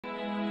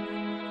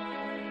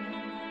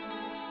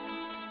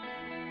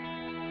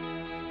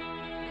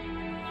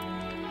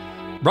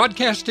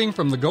Broadcasting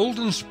from the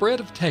Golden Spread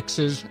of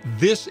Texas,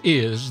 this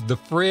is The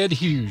Fred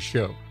Hughes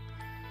Show.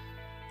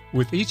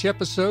 With each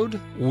episode,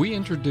 we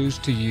introduce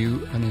to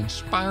you an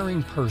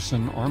inspiring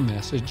person or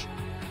message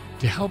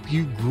to help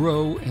you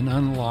grow and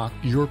unlock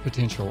your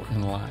potential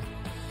in life.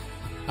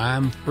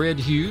 I'm Fred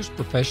Hughes,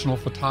 professional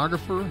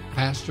photographer,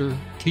 pastor,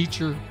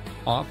 teacher,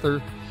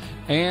 author,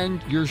 and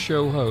your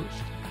show host.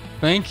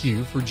 Thank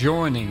you for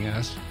joining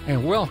us,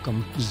 and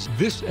welcome to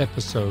this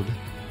episode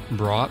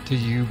brought to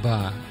you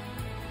by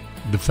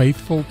the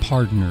Faithful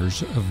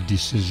Partners of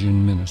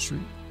Decision Ministry.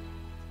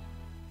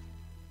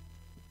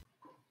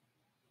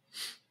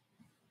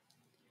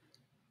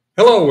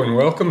 Hello and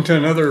welcome to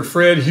another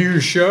Fred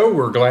Hughes Show.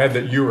 We're glad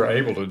that you were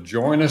able to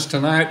join us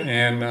tonight,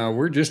 and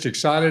we're just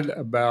excited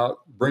about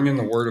bringing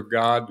the Word of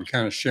God and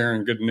kind of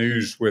sharing good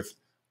news with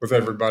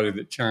everybody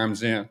that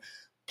chimes in.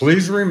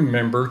 Please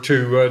remember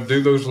to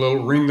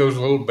ring those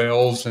little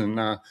bells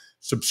and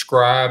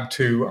subscribe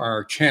to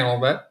our channel.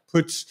 That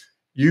puts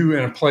you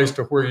in a place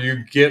to where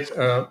you get,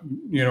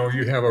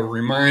 you have a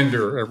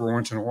reminder every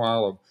once in a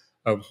while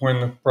of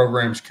when the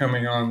program's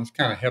coming on. This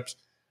kind of helps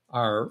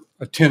our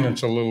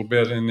attendance a little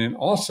bit. And then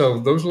also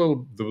the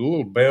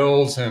little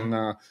bells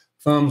and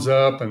thumbs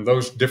up and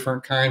those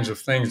different kinds of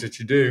things that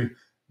you do,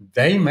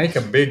 they make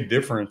a big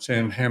difference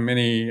in how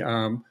many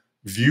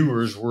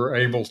viewers we're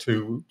able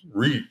to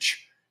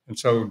reach. And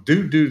so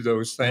do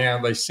those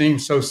things. They seem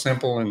so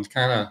simple and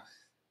kind of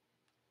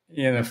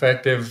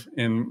ineffective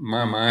in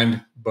my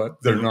mind, but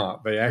they're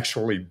not. They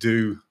actually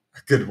do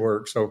good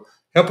work. So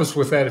help us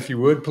with that if you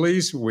would,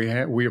 please.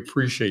 We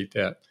appreciate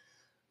that.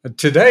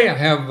 Today I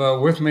have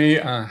with me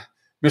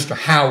Mr.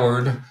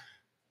 Howard,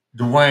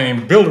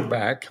 Duane,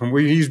 Bilderback, and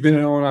he's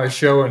been on our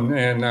show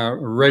and a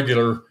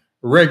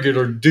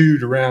regular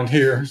dude around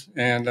here.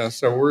 And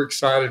so we're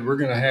excited. We're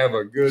going to have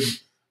a good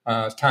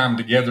time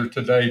together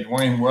today.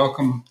 Duane,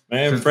 welcome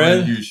to the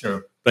Fred Hughes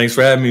Show. Thanks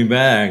for having me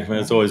back. Man,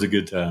 it's always a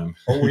good time.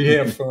 Well, we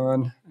have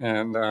fun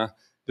and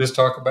just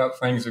talk about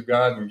things of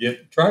God and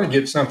try to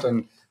get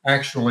something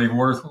actually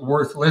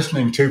worth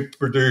listening to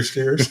produced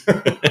here.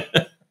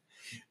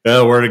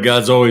 The Word of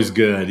God's always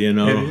good,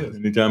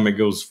 anytime it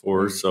goes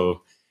forth.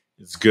 So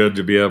it's good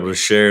to be able to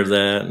share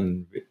that.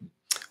 And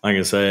like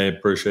I say, I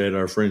appreciate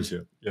our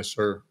friendship. Yes,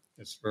 sir.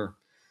 Yes, sir.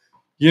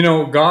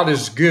 God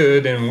is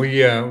good, and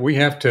we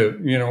have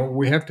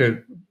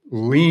to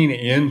lean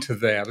into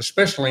that,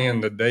 especially in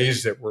the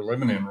days that we're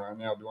living in right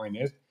now,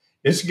 Duane.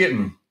 It's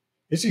getting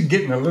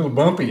a little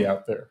bumpy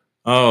out there.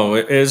 Oh,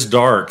 it's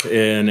dark,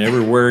 and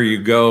everywhere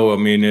you go, I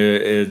mean,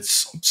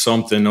 it's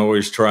something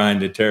always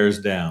trying to tear us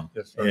down.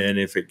 Yes, sir. And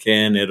if it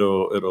can,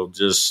 it'll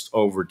just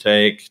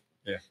overtake.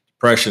 Yeah.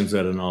 Depression's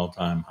at an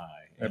all-time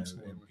high.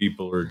 Absolutely. And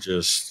people are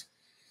just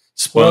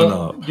spun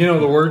up.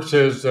 The Word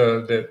says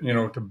that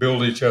to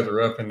build each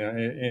other up, and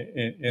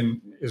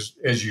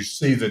as you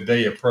see the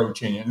day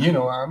approaching, and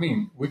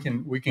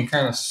we can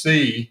kind of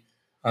see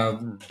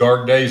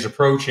dark days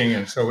approaching,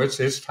 and so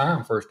it's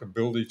time for us to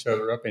build each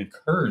other up,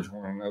 encourage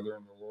one another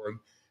in the Lord,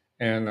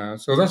 and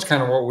so that's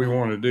kind of what we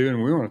want to do,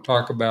 and we want to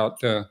talk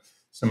about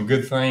some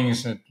good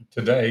things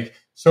today.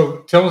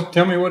 So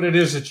tell me what it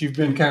is that you've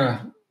been kind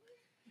of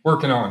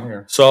working on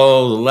here.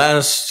 So the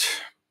last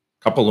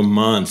couple of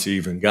months,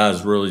 even,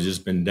 God's really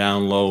just been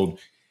download.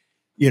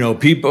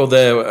 People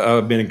that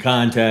I've been in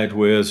contact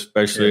with,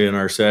 especially in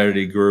our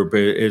Saturday group,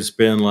 it's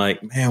been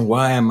like, man,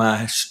 why am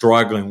I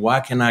struggling?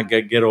 Why can I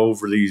get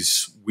over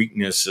these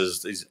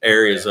weaknesses, these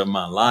areas of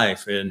my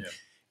life?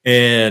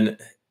 And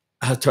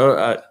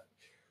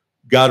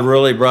God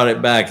really brought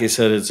it back. He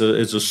said it's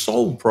a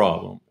soul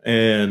problem.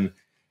 And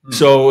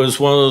so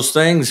it's one of those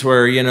things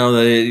where,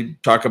 they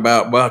talk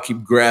about, well, I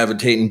keep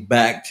gravitating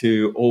back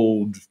to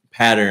old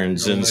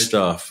patterns and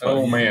stuff.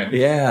 Oh, man.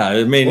 Yeah.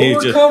 I mean,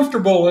 we're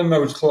comfortable in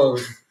those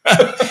clothes.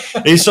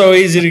 He's so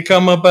easy to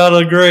come up out of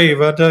the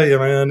grave. I tell you,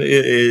 man,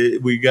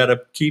 we got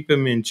to keep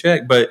him in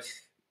check. But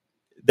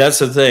that's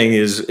the thing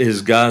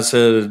is God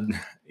said,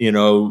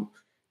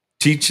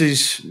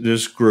 teach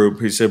this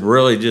group. He said,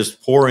 really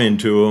just pour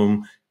into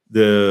them.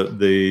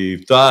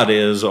 The thought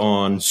is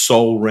on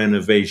soul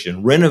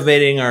renovation,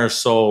 renovating our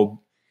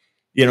soul.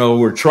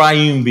 We're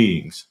triune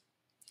beings.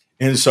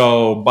 And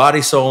so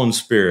body, soul, and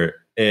spirit.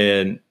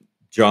 And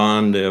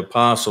John, the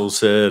apostle,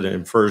 said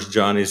in 1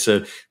 John, he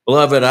said,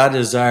 beloved, I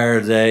desire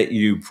that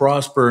you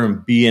prosper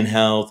and be in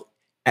health,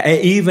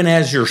 even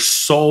as your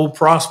soul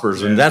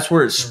prospers. And that's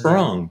where it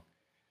sprung.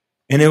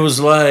 And it was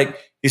like,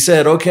 he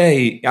said,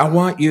 okay, I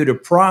want you to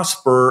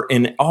prosper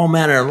in all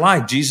manner of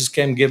life. Jesus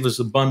came to give us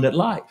abundant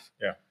life.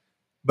 Yeah.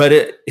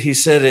 But he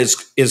said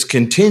it's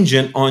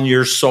contingent on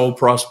your soul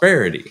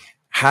prosperity.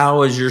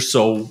 How is your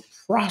soul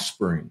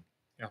prospering?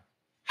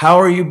 How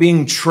are you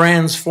being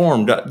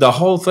transformed? The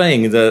whole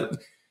thing, that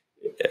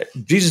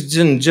Jesus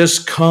didn't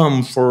just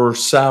come for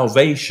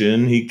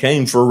salvation. He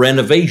came for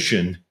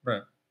renovation,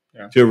 right?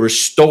 Yeah. To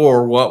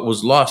restore what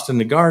was lost in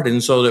the garden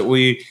so that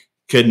we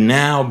could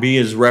now be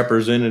his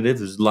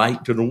representative, as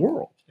light to the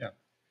world. Yeah.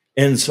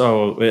 And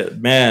so,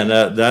 man,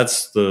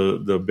 that's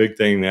the big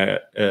thing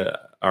that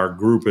our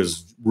group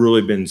has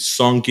really been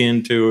sunk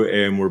into,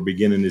 and we're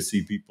beginning to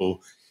see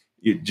people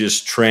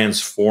just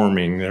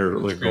transforming. They're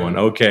going,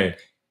 okay,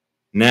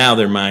 now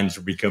their minds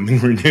are becoming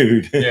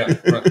renewed. Yeah,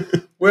 right.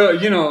 Well,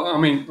 I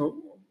mean,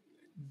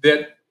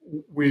 that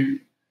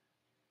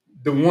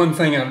the one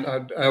thing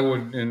I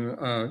would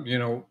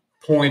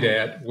point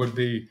at would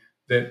be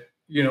that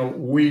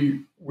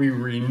we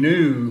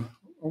renew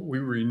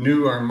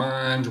our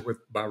minds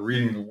by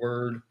reading the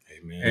Word.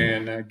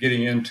 Amen. And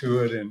getting into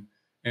it,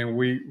 and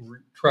we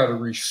try to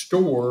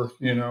restore,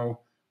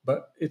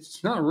 but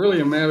it's not really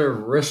a matter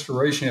of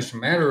restoration. It's a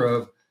matter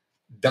of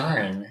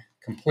dying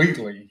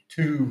completely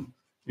to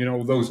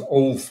those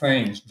old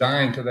things,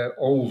 dying to that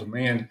old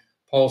man.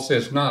 Paul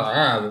says, not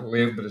I that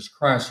live, but it's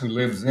Christ who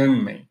lives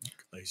in me.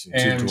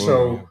 And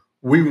so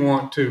we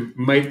want to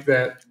make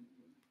that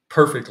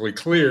perfectly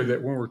clear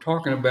that when we're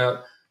talking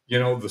about,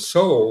 the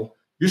soul,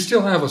 you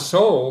still have a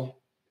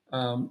soul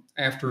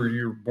after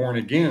you're born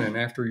again and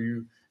after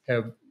you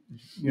have,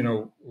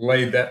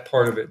 laid that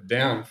part of it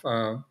down.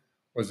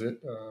 Was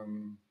it,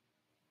 can't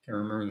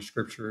remember the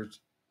scripture.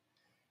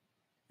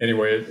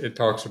 Anyway, it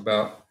talks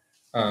about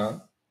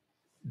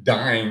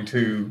dying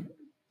to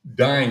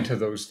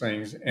those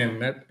things.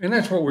 And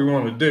that's what we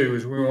want to do,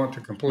 is we want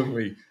to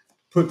completely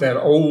put that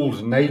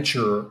old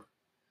nature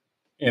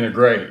in a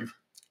grave.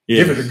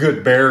 Yes. Give it a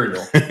good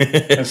burial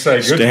and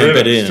say good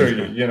riddance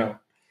to you,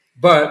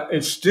 But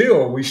we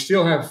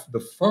still have the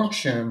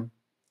function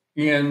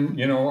in,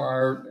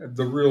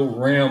 the real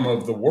realm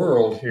of the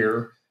world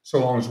here, so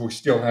long as we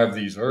still have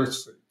these earth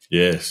suits.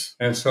 Yes.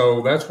 And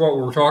so that's what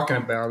we're talking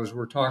about, is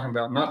we're talking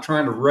about not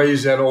trying to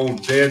raise that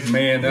old dead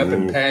man up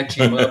and patch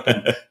him up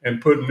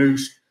and put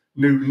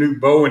new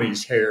bow in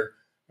his hair,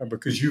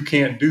 because you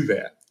can't do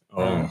that.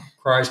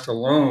 Christ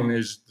alone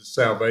is the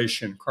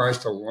salvation.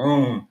 Christ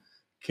alone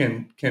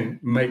can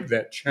make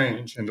that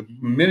change. And the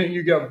minute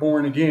you got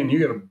born again, you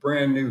got a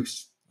brand new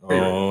spirit.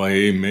 Oh,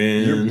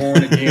 amen. You're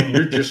born again.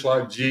 You're just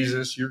like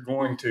Jesus. You're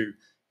going to,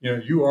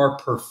 you are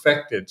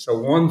perfected. So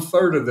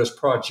 1/3 of this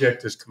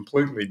project is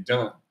completely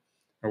done.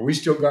 And we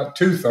still got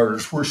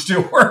 2/3 we're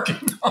still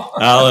working on.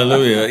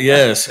 Hallelujah.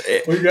 Yes.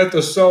 We've got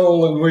the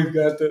soul, and we've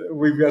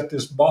got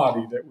this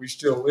body that we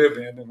still live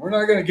in. And we're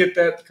not going to get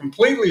that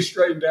completely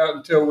straightened out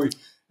until we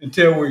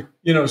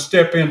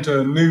step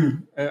into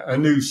a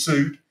new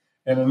suit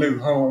and a new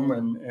home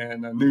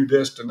and a new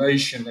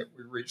destination that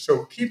we reach.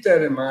 So keep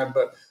that in mind.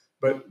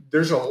 But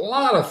there's a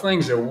lot of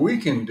things that we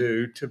can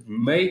do to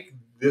make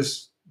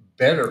this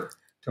better,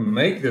 to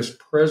make this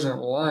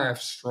present life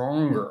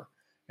stronger.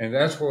 And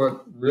that's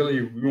what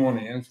really we want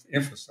to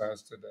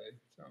emphasize today.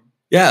 So.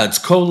 Yeah, it's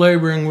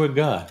co-laboring with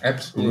God.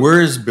 Absolutely.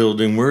 We're His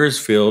building, we're His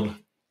field,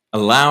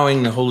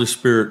 allowing the Holy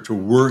Spirit to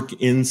work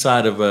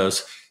inside of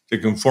us to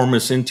conform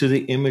us into the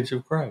image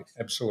of Christ.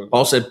 Absolutely.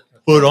 Paul said,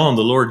 put on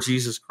the Lord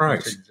Jesus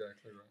Christ. That's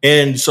exactly right.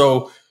 And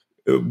so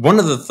one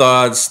of the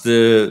thoughts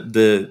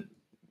that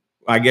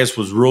I guess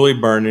was really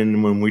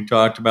burning when we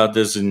talked about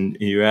this, and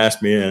you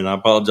asked me, and I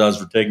apologize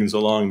for taking so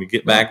long to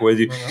get back with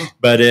you,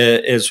 but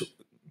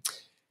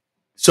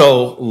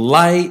so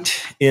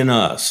light in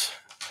us.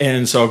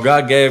 And so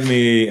God gave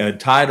me a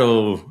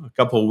title a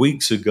couple of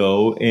weeks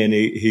ago, and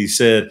he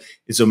said,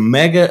 it's a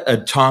mega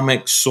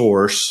atomic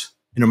source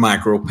in a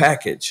micro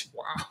package.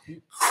 Wow.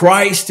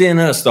 Christ in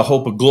us, the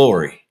hope of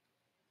glory.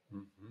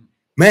 Mm-hmm.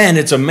 Man,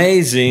 it's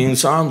amazing.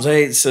 Psalms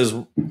 8 says,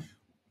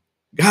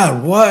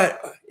 God,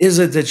 what is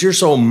it that you're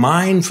so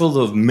mindful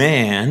of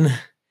man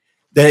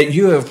that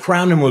you have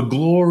crowned him with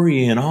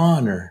glory and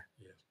honor?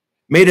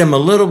 Made him a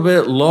little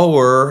bit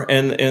lower,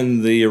 and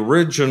in the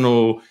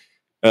original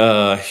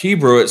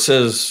Hebrew, it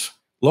says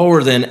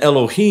lower than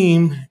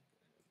Elohim.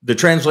 The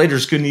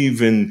translators couldn't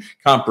even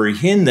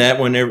comprehend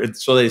that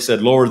so they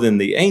said lower than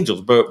the angels,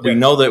 but we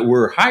know that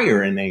we're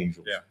higher than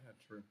angels. Yeah,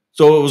 that's true.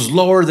 So it was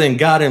lower than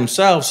God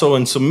himself. So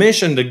in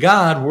submission to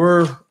God,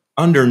 we're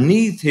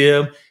underneath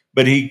him,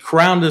 but he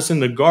crowned us in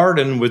the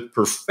garden with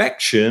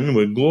perfection,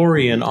 with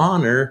glory and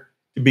honor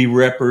to be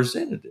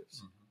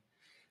representatives.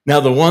 Now,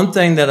 the one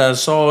thing that I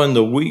saw in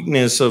the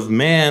weakness of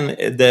man,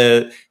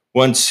 that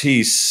once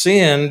he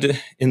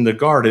sinned in the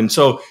garden,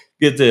 so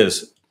get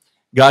this,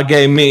 God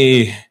gave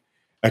me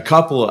a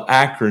couple of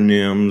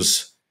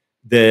acronyms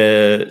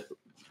that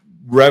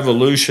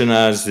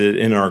revolutionized it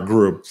in our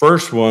group.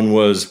 First one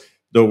was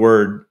the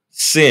word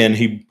sin.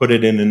 He put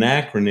it in an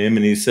acronym,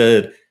 and he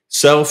said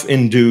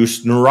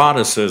self-induced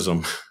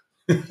neuroticism.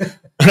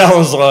 And I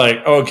was like,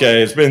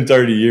 okay, it's been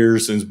 30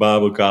 years since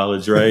Bible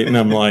college, right? And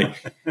I'm like,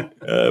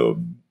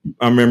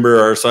 I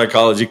remember our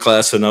psychology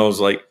class, and I was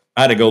like,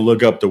 I had to go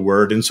look up the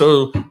word. And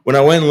so when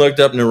I went and looked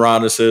up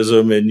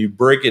neuroticism, and you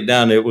break it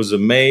down, it was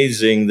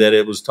amazing that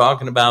it was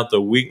talking about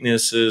the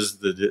weaknesses,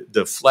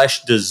 the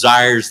flesh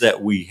desires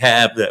that we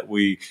have, that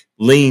we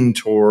lean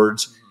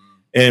towards.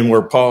 And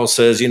where Paul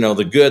says,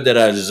 the good that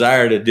I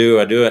desire to do,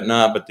 I do it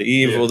not, but the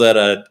evil that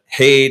I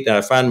hate,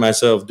 I find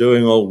myself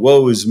doing. Oh,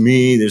 woe is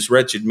me, this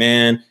wretched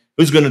man,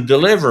 who's going to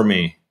deliver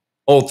me?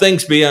 Oh,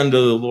 thanks be unto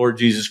the Lord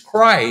Jesus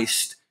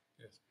Christ.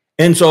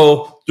 And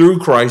so through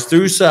Christ,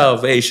 through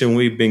salvation,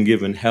 we've been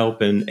given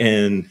help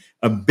and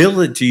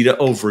ability to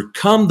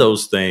overcome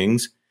those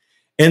things.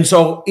 And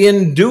so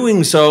in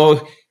doing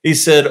so, he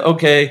said,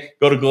 okay,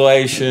 go to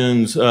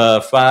Galatians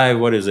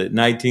 5,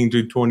 19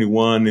 through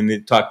 21. And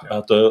it talked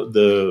about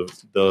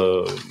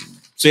the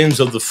sins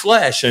of the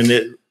flesh, and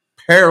it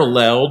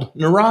paralleled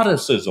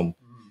neuroticism.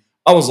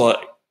 I was like,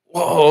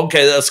 whoa,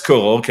 okay, that's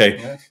cool.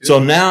 Okay. So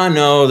now I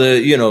know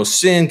that,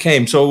 sin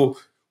came. So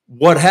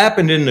what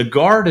happened in the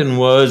garden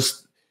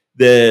was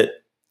that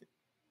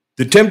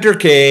the tempter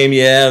came.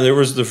 Yeah, there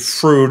was the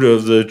fruit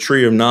of the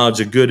tree of knowledge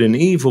of good and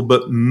evil,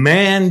 but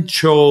man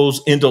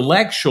chose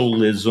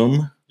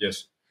intellectualism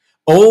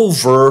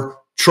over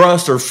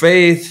trust or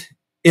faith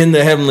in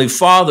the Heavenly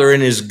Father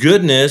and his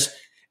goodness.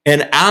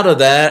 And out of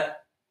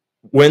that,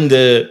 when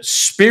the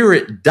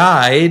spirit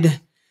died,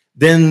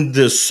 then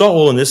the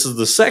soul, and this is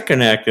the second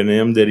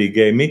acronym that he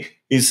gave me,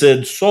 he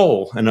said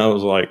soul. And I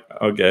was like,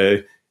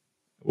 okay,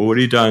 well, what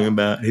are you talking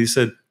about? He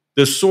said,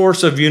 the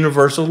source of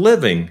universal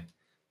living.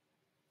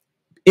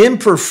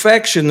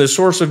 Imperfection, the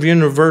source of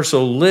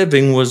universal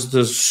living, was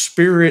the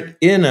spirit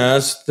in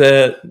us,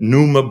 that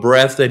pneuma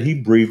breath that he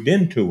breathed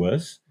into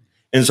us.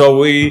 And so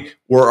we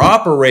were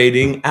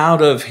operating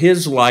out of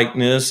his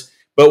likeness.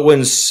 But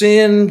when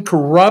sin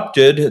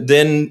corrupted,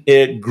 then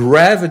it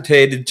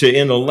gravitated to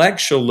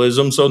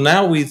intellectualism. So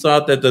now we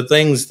thought that the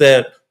things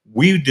that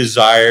we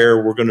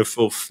desire were going to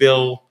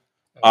fulfill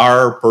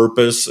our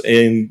purpose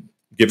and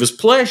give us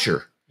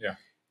pleasure. Yeah.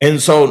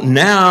 And so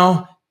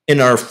now in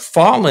our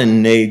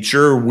fallen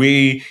nature,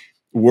 we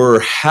were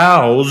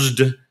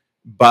housed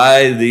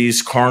by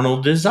these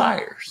carnal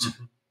desires.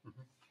 Mm-hmm.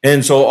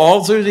 And so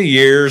all through the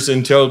years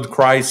until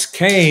Christ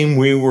came,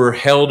 we were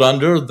held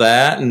under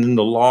that, and then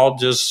the law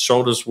just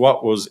showed us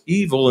what was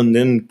evil, and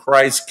then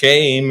Christ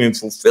came and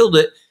fulfilled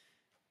it.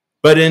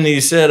 But then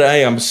he said, I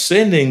am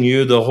sending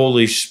you the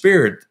Holy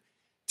Spirit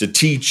to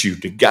teach you,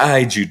 to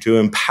guide you, to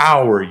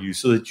empower you,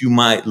 so that you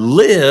might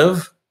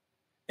live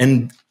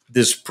in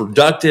this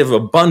productive,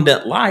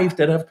 abundant life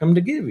that I've come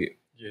to give you.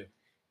 Yeah.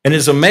 And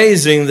it's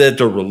amazing that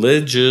the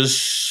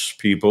religious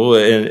people,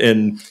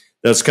 and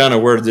that's kind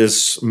of where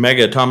this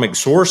megatomic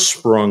source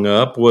sprung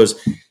up,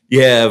 was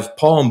you have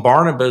Paul and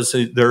Barnabas,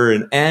 they're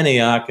in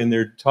Antioch, and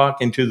they're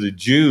talking to the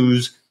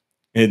Jews,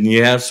 and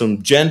you have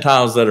some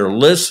Gentiles that are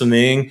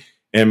listening,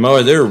 and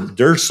boy,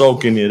 they're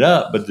soaking it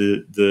up. But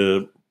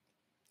the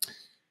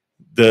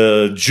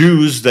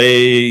Jews,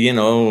 they,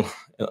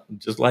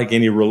 just like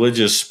any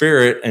religious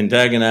spirit,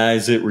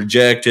 antagonize it,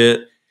 reject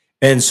it.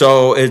 And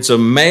so it's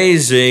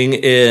amazing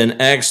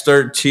in Acts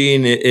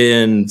 13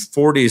 in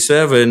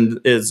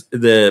 47 is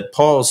that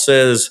Paul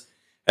says,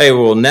 hey,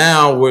 well,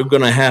 now we're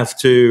going to have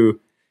to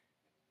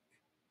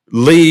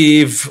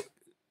leave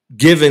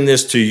giving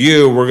this to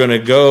you. We're going to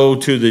go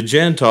to the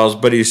Gentiles.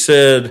 But he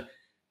said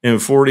in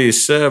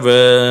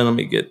 47, let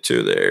me get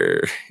to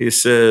there. He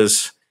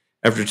says,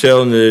 after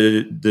telling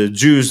the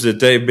Jews that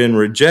they've been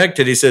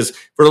rejected, he says,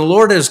 for the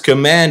Lord has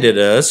commanded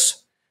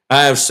us,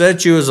 I have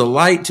set you as a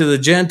light to the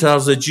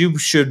Gentiles, that you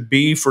should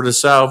be for the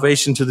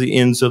salvation to the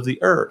ends of the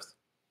earth.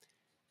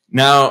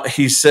 Now,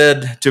 he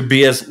said to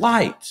be as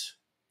lights.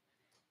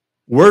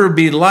 We're to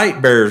be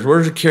light bearers.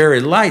 We're to carry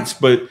lights.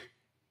 But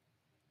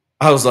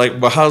I was like,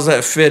 well, how does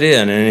that fit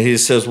in? And he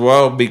says,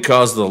 well,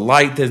 because the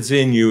light that's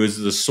in you is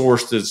the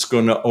source that's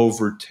going to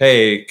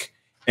overtake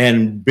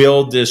and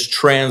build this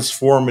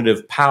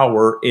transformative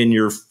power in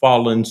your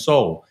fallen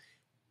soul.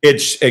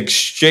 It's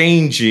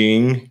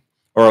exchanging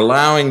or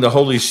allowing the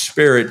Holy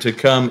Spirit to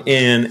come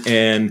in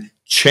and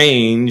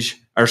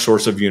change our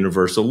source of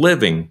universal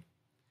living.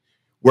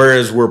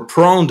 Whereas we're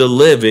prone to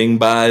living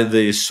by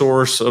the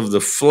source of the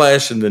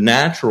flesh and the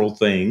natural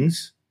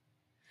things,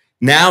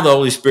 now the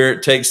Holy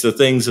Spirit takes the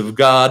things of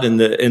God and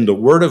the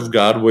Word of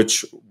God,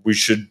 which we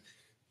should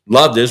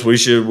love this. We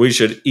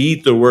should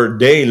eat the Word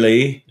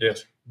daily.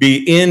 Yes.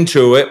 Be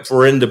into it,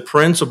 for in the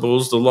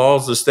principles, the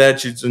laws, the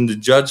statutes, and the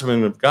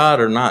judgment of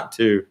God are not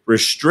to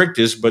restrict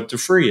us, but to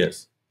free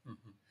us.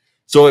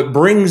 So it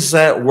brings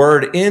that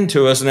word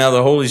into us. Now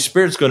the Holy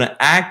Spirit's going to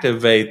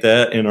activate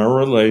that in our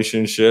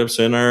relationships,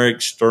 in our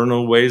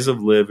external ways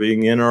of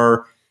living, in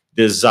our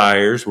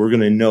desires. We're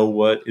going to know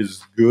what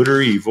is good or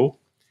evil.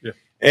 Yeah.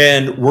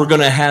 And we're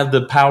going to have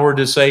the power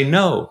to say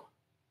no.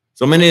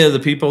 So many of the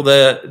people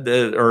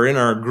that are in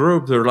our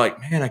group, they're like,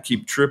 man, I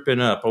keep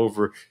tripping up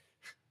over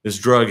this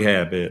drug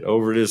habit,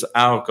 over this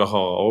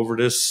alcohol, over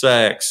this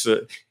sex.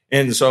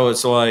 And so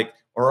it's like,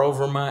 or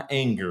over my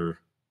anger,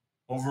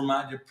 over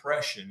my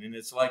depression. And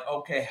it's like,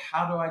 okay,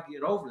 how do I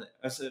get over that?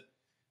 I said,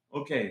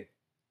 okay,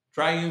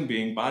 triune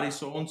being, body,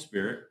 soul, and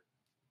spirit.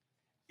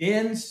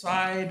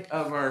 Inside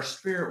of our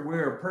spirit,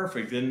 we're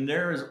perfect. And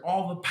there is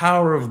all the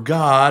power of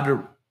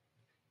God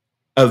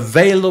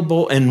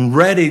available and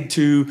ready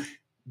to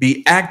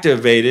be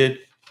activated.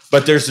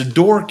 But there's a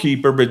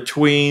doorkeeper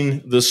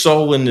between the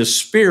soul and the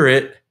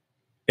spirit.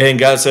 And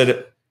God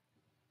said,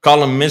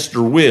 call him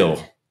Mr.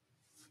 Will.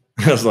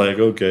 I was like,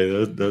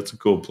 okay, that's a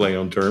cool play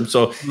on terms.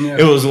 So Yeah.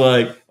 it was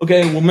like,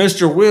 okay, well,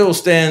 Mr. Will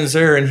stands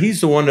there, and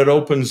he's the one that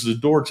opens the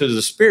door to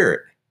the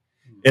Spirit.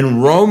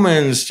 In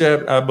Romans,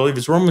 I believe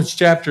it's Romans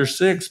chapter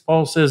 6,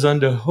 Paul says,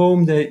 unto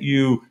whom that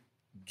you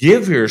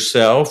give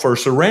yourself or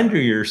surrender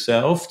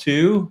yourself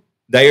to,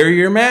 they are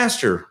your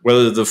master,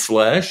 whether the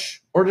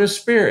flesh or the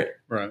spirit.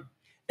 Right.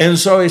 And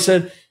so he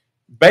said,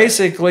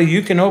 basically,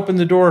 you can open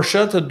the door or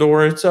shut the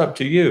door. It's up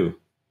to you.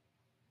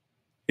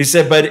 He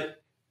said, but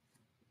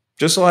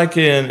just like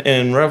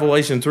in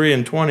Revelation 3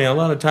 and 20, a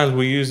lot of times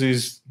we use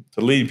these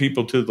to lead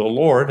people to the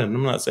Lord. And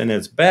I'm not saying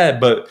it's bad,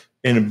 but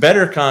in a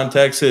better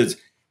context, it's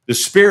the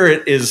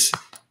Spirit is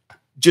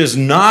just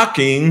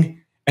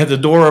knocking at the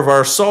door of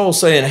our soul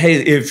saying,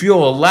 hey, if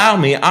you'll allow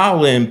me,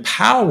 I'll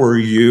empower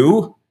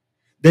you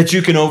that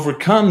you can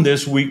overcome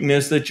this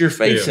weakness that you're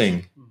facing.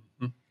 Yes.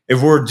 Mm-hmm.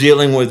 If we're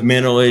dealing with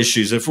mental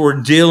issues, if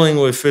we're dealing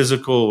with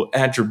physical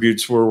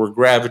attributes where we're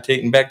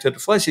gravitating back to the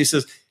flesh, he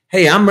says,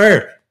 hey, I'm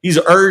there. He's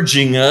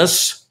urging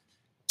us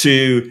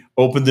to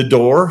open the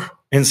door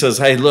and says,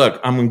 hey, look,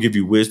 I'm going to give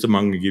you wisdom.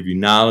 I'm going to give you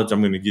knowledge.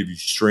 I'm going to give you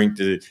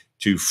strength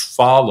to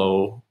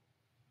follow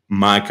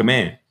my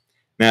command.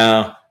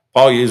 Now,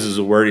 Paul uses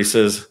a word. He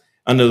says,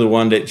 under the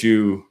one that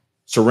you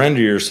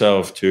surrender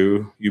yourself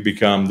to, you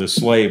become the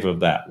slave of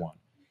that one.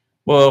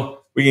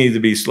 Well, we can either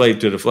be slave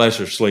to the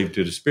flesh or slave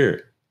to the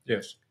spirit.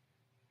 Yes.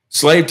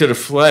 Slave to the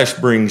flesh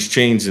brings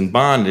chains and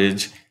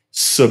bondage.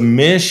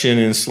 Submission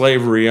and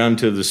slavery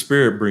unto the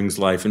spirit brings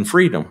life and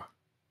freedom.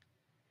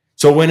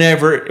 So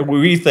whenever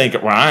we think,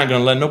 well, I ain't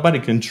going to let nobody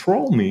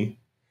control me.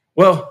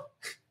 Well,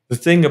 the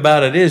thing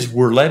about it is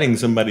we're letting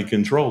somebody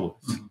control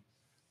us. Mm-hmm.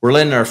 We're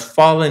letting our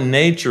fallen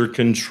nature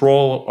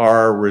control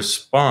our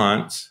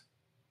response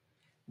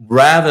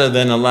rather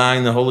than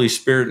allowing the Holy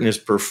Spirit in his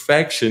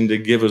perfection to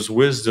give us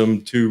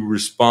wisdom to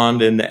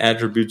respond in the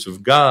attributes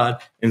of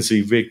God and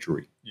see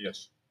victory.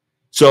 Yes.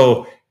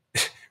 So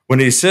when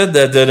he said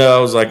that, then I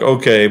was like,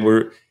 okay,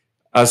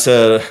 I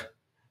said,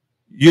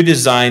 you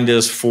designed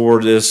us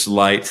for this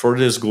light, for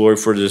this glory,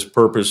 for this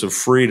purpose of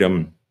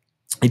freedom.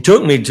 He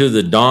took me to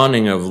the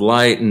dawning of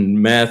light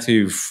in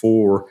Matthew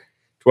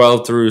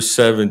 4:12 through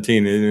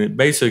 17, and it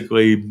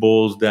basically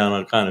boils down,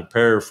 I'll kind of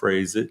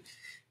paraphrase it.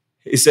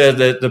 He said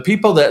that the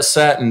people that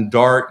sat in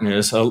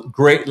darkness, a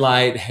great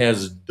light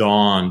has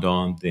dawned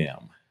on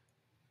them.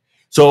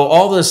 So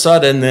all of a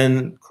sudden,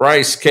 then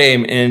Christ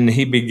came and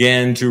he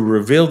began to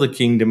reveal the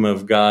kingdom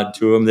of God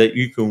to them, that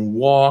you can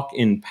walk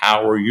in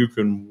power, you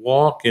can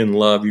walk in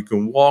love, you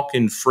can walk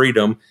in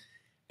freedom.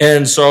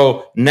 And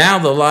so now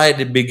the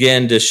light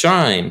began to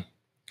shine.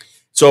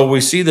 So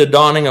we see the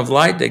dawning of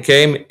light that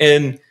came,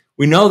 and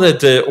we know that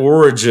the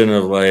origin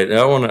of light,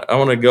 I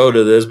want to go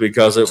to this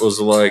because it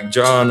was like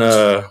John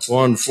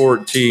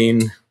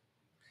 1:14.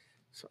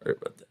 Sorry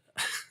about that.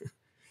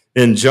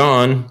 In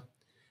John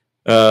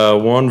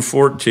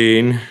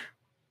 1:14,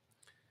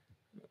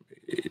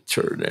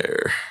 turn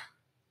there.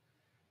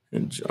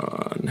 In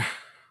John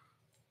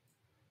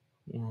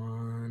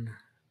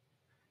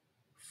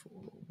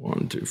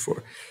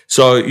 1:4.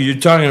 So you're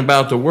talking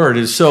about the word.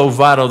 It's so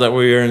vital that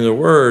we are in the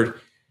word.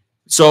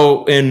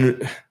 So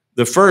in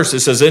the first,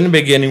 it says, in the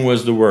beginning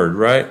was the Word,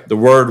 right? The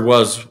Word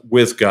was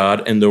with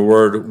God, and the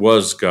Word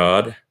was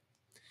God.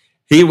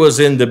 He was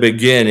in the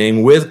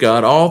beginning with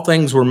God. All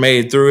things were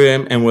made through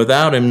him, and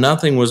without him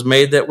nothing was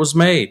made that was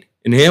made.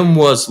 In him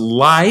was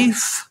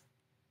life,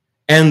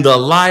 and the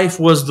life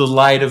was the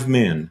light of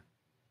men.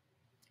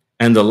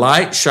 And the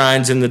light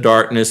shines in the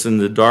darkness, and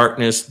the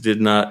darkness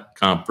did not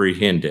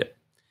comprehend it.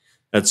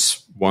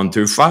 That's 1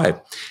 through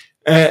 5.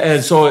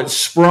 And so it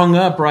sprung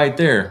up right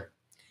there.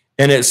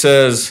 And it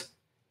says,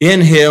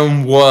 in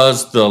him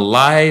was the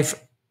life,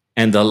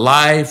 and the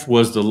life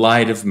was the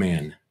light of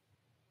men.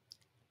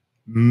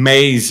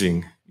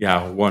 Amazing.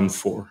 Yeah, 1 through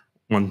 4.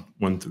 1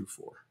 through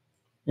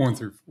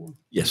 4.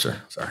 Yes,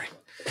 sir. Sorry.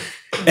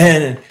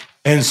 And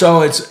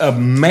so it's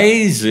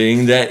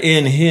amazing that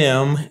in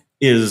him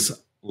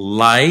is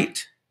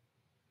light,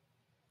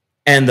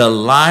 and the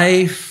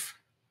life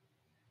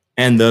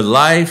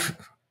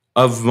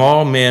of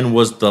all men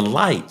was the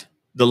light.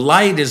 The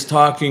light is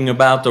talking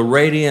about the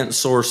radiant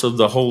source of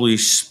the Holy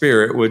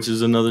Spirit, which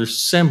is another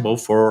symbol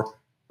for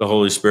the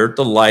Holy Spirit,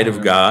 the light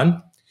of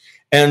God.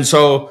 And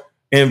so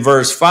in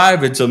verse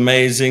 5, it's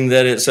amazing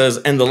that it says,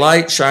 and the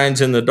light shines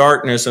in the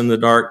darkness, and the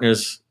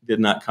darkness did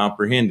not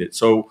comprehend it.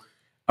 So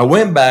I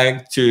went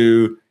back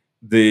to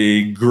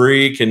the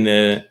Greek and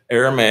the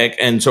Aramaic,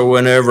 and so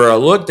whenever I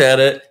looked at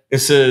it, it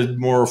said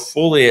more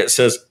fully, it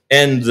says,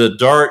 and the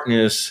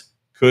darkness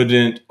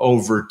couldn't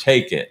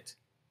overtake it.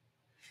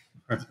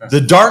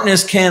 The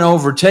darkness can't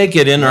overtake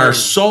it in our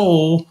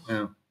soul.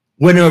 Yeah.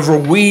 Whenever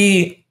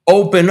we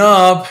open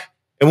up,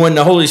 and when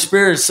the Holy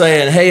Spirit's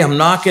saying, hey, I'm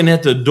knocking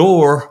at the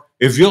door,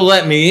 if you'll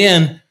let me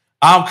in,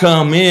 I'll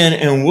come in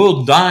and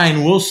we'll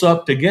dine, we'll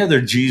sup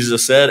together,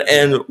 Jesus said,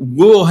 and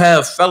we'll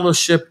have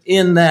fellowship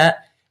in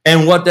that.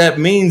 And what that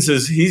means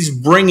is he's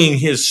bringing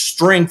his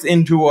strength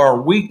into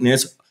our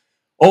weakness.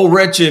 Oh,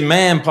 wretched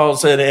man, Paul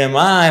said, am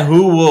I,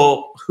 who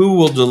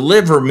will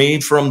deliver me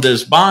from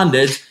this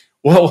bondage?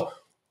 Well,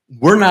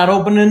 we're not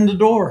opening the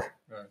door.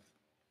 Right.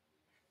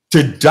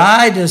 To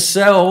die to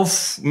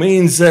self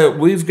means that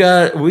we've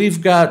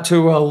got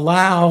to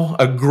allow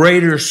a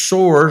greater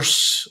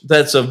source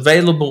that's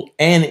available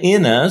and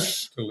in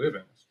us To live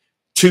in.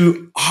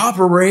 to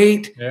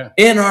operate Yeah.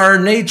 in our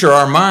nature,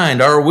 our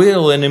mind, our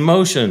will, and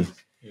emotion.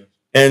 Yeah.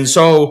 And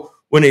so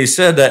when he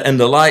said that, and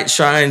the light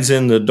shines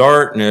in the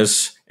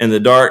darkness, and the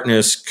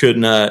darkness could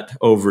not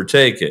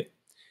overtake it.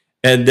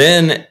 And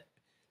then,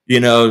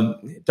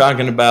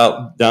 talking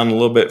about down a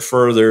little bit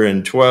further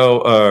in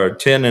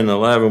 10 and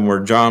 11,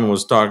 where John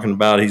was talking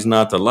about he's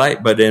not the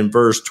light, but in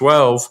verse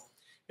 12,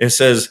 it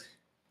says,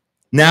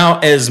 now,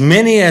 as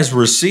many as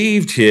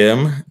received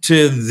him,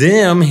 to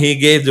them he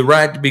gave the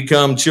right to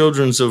become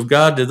children of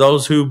God, to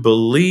those who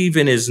believe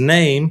in his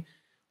name,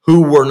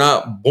 who were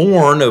not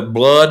born of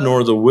blood,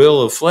 nor the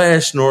will of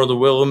flesh, nor the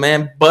will of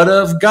man, but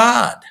of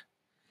God.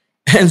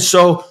 And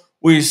so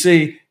we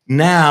see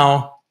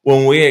now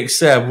when we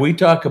accept, we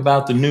talk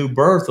about the new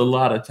birth a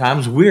lot of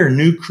times. We're a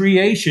new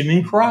creation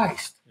in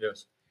Christ.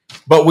 Yes.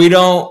 But we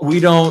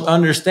don't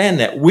understand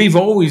that. We've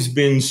always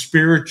been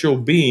spiritual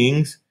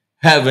beings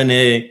having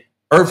a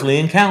earthly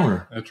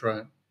encounter. That's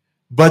right.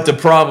 But the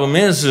problem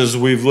is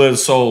we've lived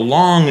so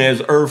long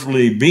as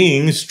earthly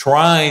beings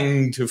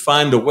trying to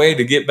find a way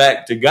to get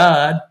back to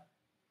God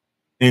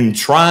and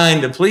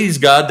trying to please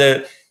God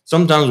that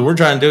sometimes we're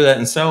trying to do that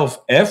in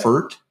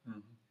self-effort. Mm-hmm.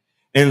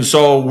 And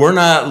so we're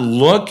not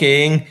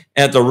looking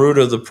at the root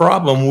of the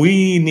problem.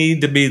 We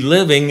need to be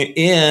living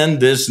in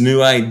this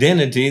new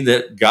identity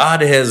that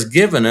God has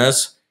given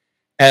us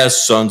as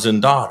sons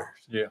and daughters.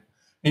 Yeah.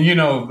 And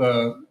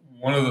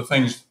one of the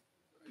things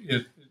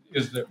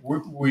is that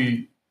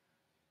we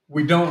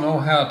don't know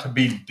how to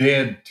be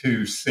dead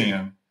to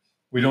sin.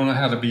 We don't know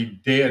how to be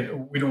dead.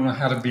 We don't know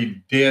how to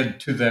be dead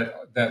to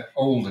that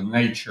old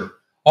nature.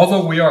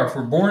 Although we are, if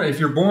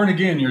you're born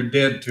again, you're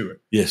dead to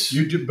it. Yes.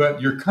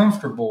 But you're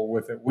comfortable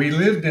with it. We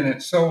lived in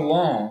it so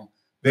long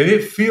that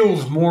it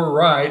feels more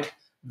right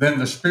than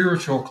the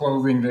spiritual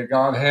clothing that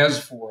God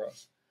has for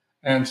us.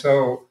 And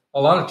so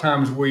a lot of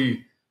times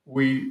we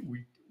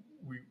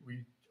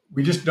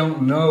just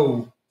don't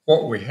know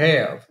what we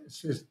have.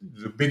 It's just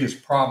the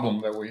biggest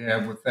problem that we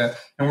have with that.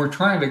 And we're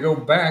trying to go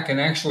back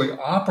and actually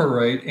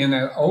operate in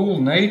that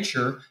old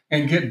nature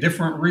and get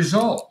different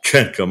results.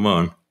 Come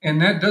on.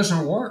 And that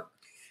doesn't work.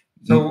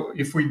 So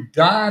if we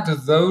die to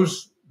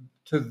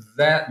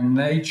that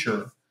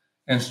nature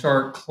and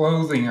start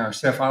clothing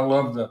ourselves, I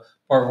love the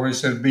part where it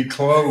says be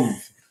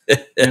clothed.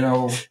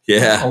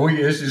 Yeah.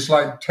 It's just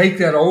like take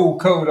that old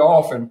coat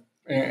off and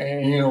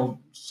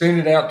send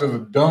it out to the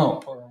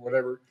dump or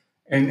whatever.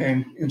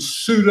 And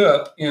suit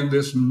up in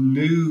this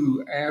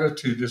new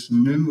attitude, this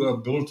new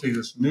ability,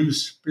 this new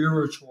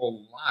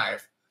spiritual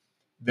life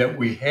that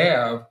we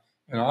have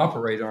and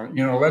operate on.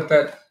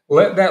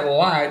 Let that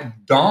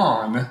light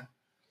dawn.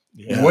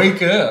 Yeah.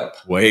 Wake up.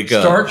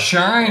 Start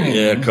shining.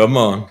 Yeah, come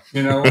on.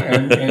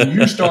 And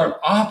you start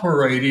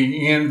operating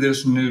in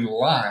this new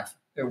life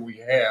that we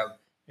have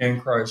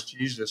in Christ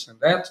Jesus. And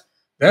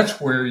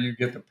that's where you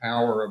get the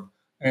power of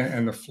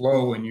and the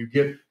flow, and you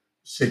get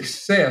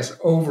success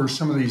over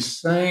some of these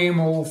same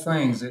old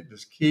things that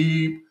just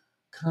keep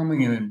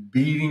coming in and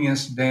beating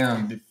us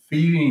down,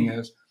 defeating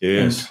us.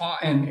 Yes.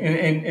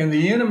 And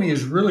the enemy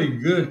is really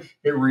good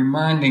at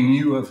reminding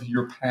you of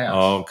your past.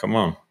 Oh, come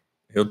on.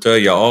 He'll tell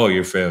you all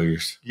your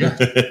failures. Yeah.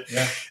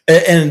 Yeah.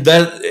 And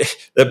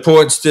that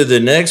points to the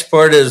next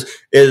part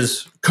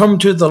is come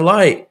to the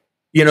light.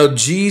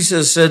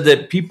 Jesus said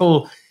that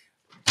people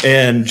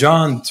in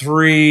John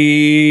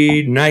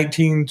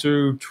 3:19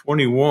 through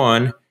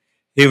 21,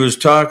 he was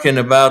talking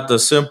about the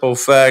simple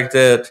fact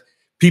that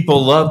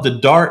people love the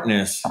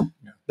darkness.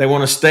 They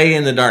want to stay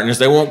in the darkness.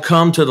 They won't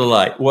come to the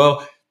light.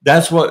 Well,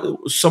 that's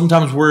what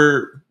sometimes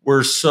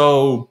we're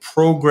so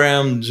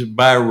programmed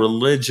by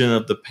religion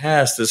of the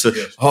past that says,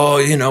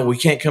 yes. We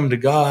can't come to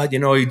God.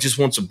 He just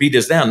wants to beat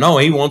us down. No,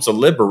 he wants to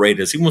liberate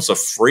us. He wants to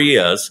free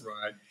us.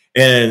 Right.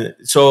 And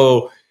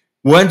so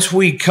once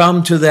we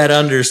come to that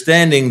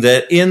understanding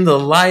that in the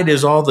light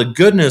is all the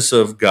goodness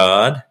of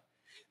God,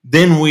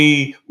 then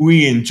we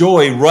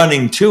enjoy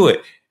running to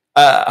it.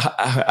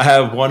 I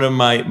have one of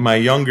my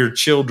younger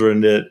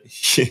children that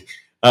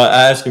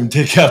I ask him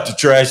to take out the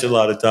trash a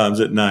lot of times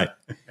at night.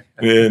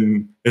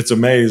 And it's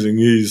amazing.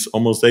 He's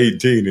almost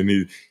 18 and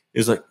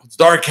he's like, it's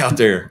dark out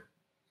there.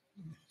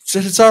 I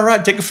said, it's all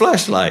right. Take a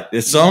flashlight.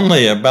 It's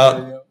only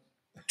about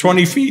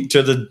 20 feet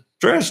to the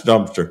trash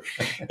dumpster.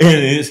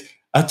 And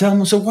I tell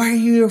him, so why are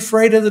you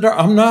afraid of the dark?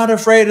 I'm not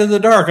afraid of the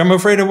dark. I'm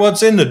afraid of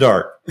what's in the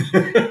dark.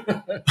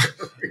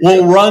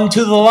 Well, run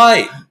to the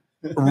light.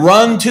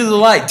 Run to the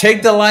light.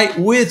 Take the light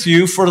with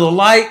you, for the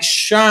light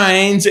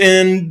shines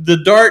and the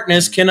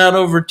darkness cannot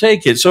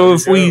overtake it. So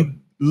if we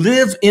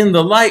live in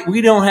the light,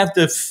 we don't have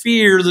to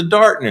fear the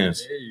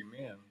darkness.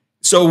 Amen.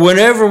 So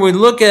whenever we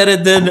look at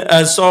it, then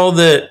I saw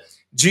that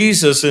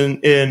Jesus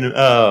in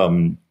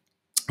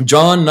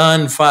John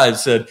 9:5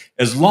 said,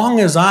 as long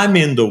as I'm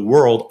in the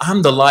world,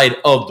 I'm the light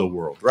of the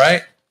world,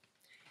 right?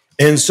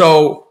 And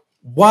so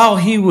while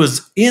he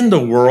was in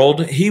the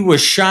world, he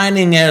was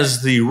shining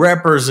as the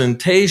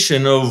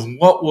representation of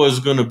what was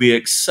going to be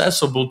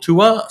accessible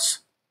to us.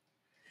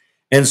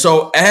 And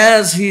so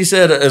as he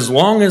said, as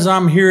long as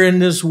I'm here in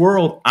this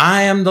world,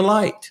 I am the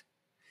light.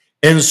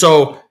 And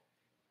so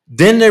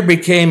then there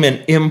became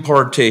an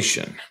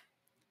impartation.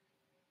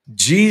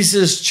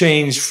 Jesus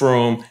changed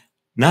from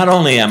not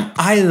only am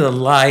I the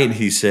light,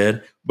 he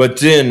said, but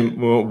then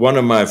one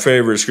of my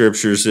favorite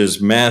scriptures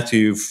is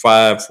Matthew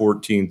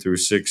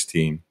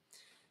 5:14-16.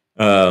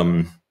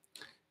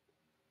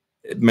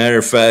 Matter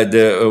of fact,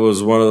 it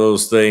was one of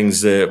those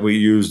things that we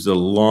used a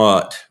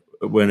lot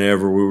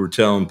whenever we were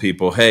telling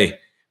people, hey,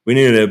 we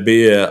need to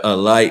be a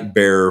light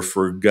bearer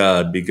for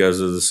God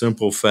because of the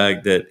simple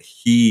fact that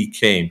he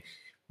came.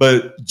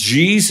 But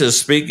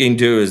Jesus, speaking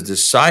to his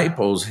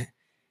disciples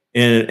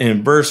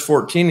in verse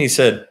 14, he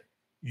said,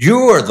 you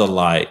are the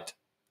light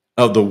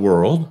of the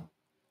world.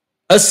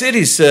 A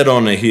city set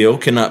on a hill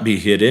cannot be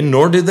hidden,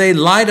 nor do they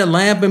light a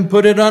lamp and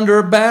put it under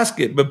a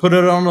basket, but put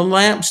it on a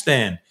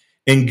lampstand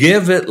and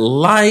give it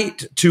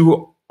light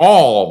to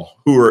all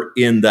who are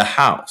in the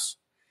house.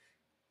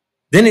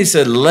 Then he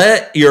said,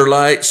 let your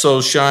light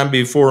so shine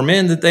before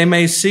men that they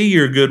may see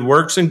your good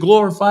works and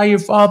glorify your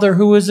Father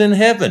who is in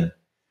heaven.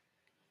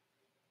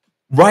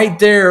 Right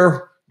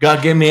there,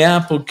 God gave me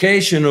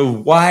application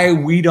of why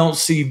we don't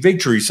see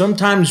victory.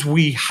 Sometimes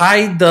we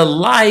hide the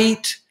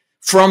light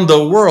from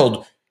the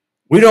world.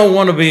 We don't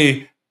want to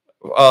be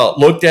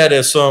looked at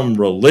as some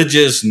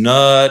religious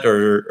nut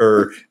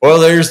or, well,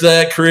 there's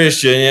that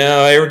Christian,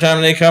 every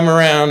time they come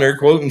around, they're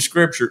quoting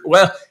scripture.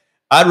 Well,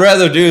 I'd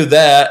rather do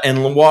that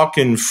and walk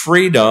in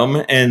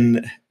freedom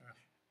and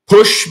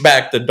push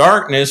back the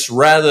darkness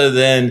rather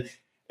than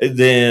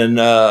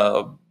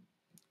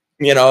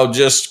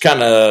just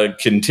kind of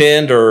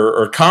contend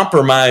or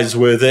compromise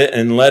with it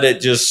and let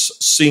it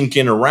just sink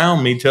in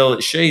around me till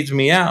it shades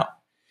me out.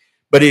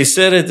 But he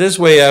said it this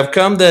way, I've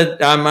come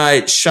that I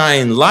might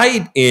shine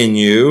light in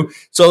you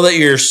so that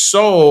your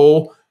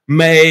soul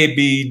may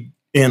be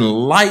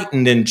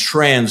enlightened and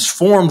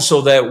transformed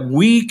so that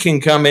we can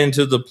come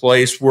into the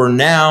place where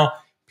now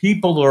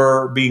people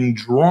are being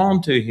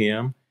drawn to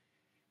him.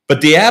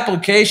 But the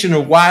application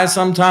of why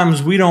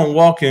sometimes we don't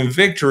walk in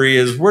victory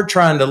is we're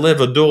trying to live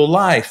a dual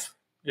life.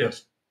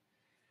 Yes.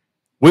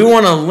 We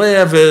want to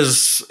live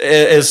as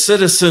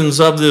citizens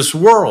of this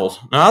world.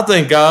 Now, I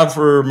thank God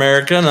for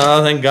America, and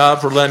I thank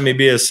God for letting me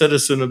be a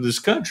citizen of this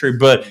country,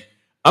 but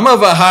I'm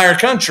of a higher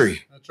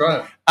country. That's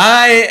right.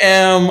 I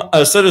am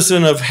a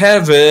citizen of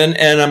heaven,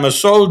 and I'm a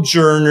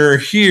sojourner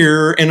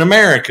here in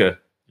America.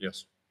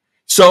 Yes.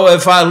 So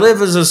if I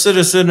live as a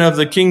citizen of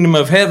the kingdom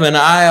of heaven,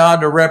 I ought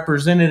to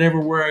represent it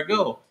everywhere I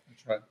go.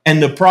 That's right.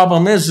 And the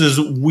problem is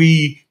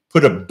we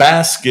put a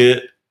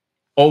basket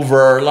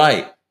over our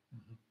light.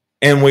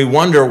 And we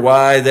wonder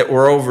why that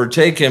we're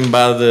overtaken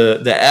by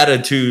the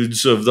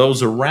attitudes of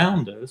those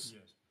around us.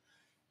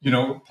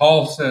 Yes.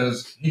 Paul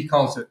says he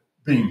calls it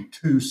being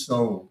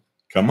two-souled.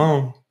 Come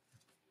on.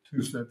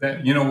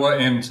 That, you know what?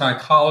 In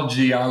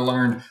psychology, I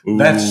learned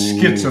that's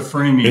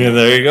schizophrenia. Yeah,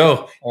 there you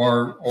go.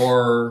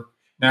 Or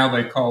now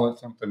they call it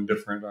something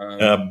different.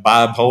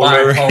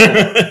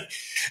 Bipolar.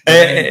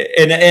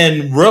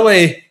 and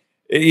really,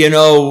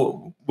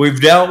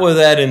 we've dealt with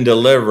that in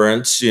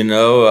deliverance, I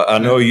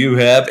know you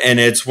have, and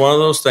it's one of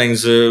those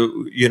things,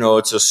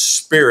 it's a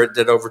spirit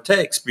that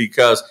overtakes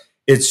because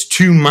it's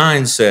two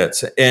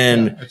mindsets.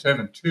 And it's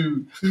having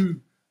two,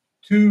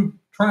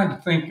 trying to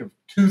think of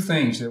two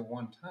things at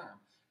one time.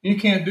 You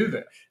can't do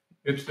that.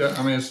 It's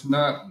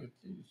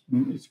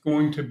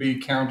going to be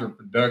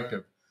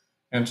counterproductive.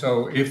 And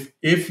so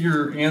if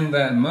you're in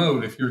that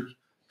mode, if you're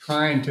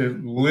trying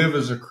to live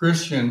as a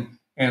Christian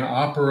and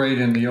operate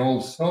in the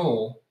old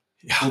soul,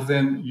 well,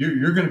 then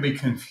you're going to be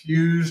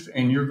confused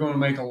and you're going to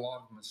make a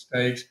lot of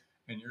mistakes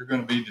and you're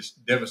going to be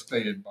just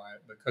devastated by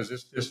it because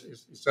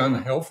it's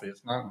unhealthy.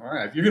 It's not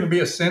right. If you're going to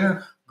be a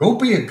sinner, go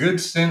be a good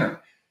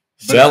sinner.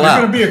 But if you're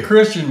going to be a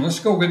Christian, let's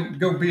go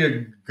be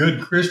a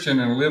good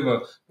Christian and live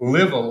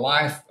a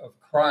life of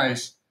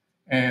Christ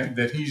and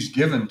that he's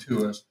given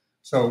to us.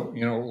 So,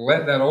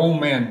 let that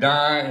old man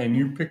die and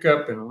you pick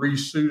up and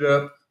re-suit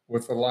up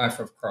with the life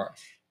of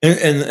Christ.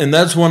 And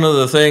that's one of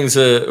the things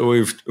that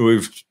we've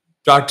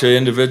talk to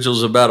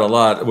individuals about a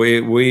lot.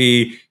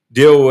 We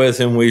deal with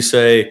and we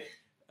say,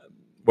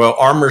 well,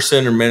 Armor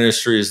Center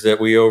Ministries that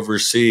we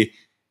oversee,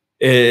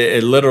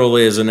 it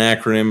literally is an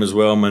acronym as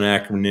well. I'm an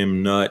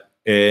acronym nut.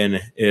 And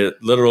it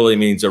literally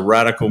means a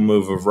radical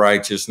move of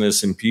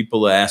righteousness. And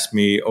people ask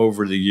me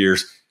over the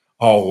years,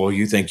 oh, well,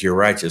 you think you're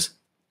righteous?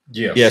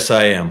 Yes. Yes,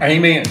 I am.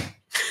 Amen.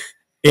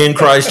 In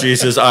Christ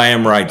Jesus, I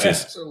am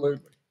righteous. Absolutely.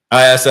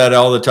 I ask that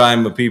all the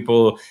time of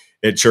people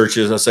at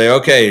churches. I say,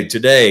 okay,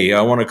 today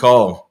I want to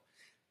call.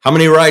 How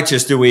many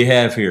righteous do we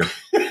have here?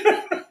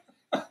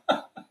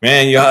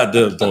 Man, you had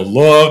the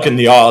look and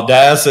the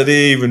audacity.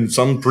 Even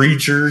some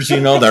preachers, they're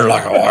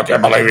like, oh, I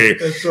can't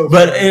believe it. So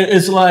but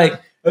it's like,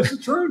 that's the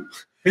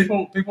truth.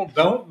 People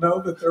don't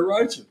know that they're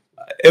righteous.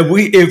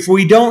 if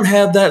we don't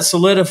have that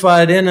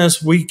solidified in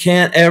us, we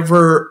can't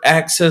ever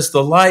access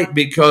the light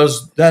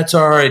because that's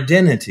our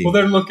identity. Well,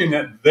 they're looking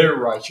at their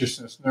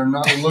righteousness. They're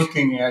not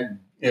looking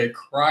at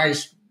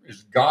Christ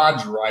as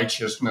God's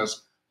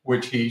righteousness,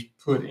 which he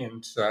put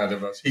inside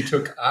of us. He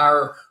took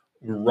our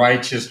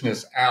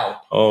righteousness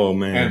out. Oh,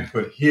 man. And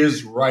put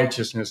his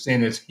righteousness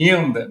in. It's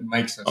him that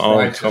makes us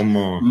righteous. Come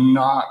on.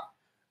 Not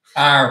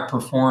our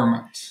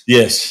performance.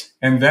 Yes.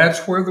 And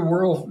that's where the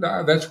world,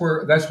 that's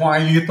why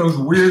you get those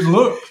weird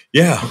looks.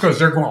 Yeah. Because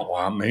they're going,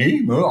 well,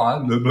 me, well, I,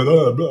 blah,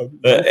 blah, blah.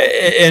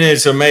 And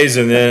it's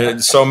amazing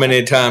that so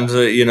many times,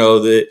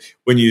 that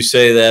when you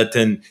say that,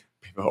 then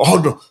people,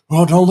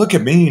 don't look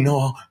at me.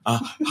 No,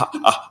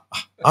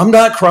 I'm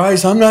not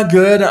Christ. I'm not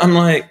good. I'm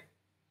like,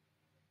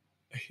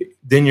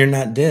 then you're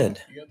not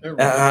dead.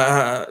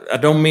 I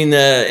don't mean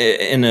that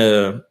in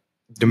a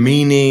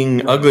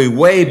demeaning, ugly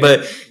way,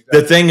 but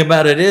the thing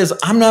about it is,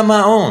 I'm not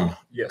my own.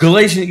 Yes.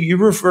 Galatians, you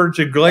refer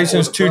to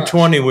Galatians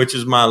 2:20, which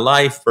is my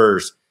life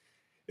verse.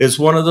 It's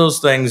one of those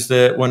things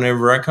that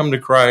whenever I come to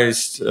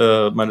Christ,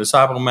 my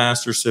disciple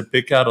master said,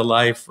 pick out a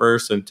life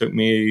verse, and it took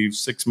me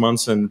 6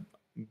 months, and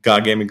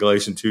God gave me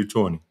Galatians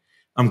 2:20.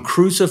 I'm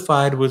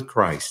crucified with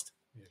Christ.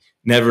 Yes.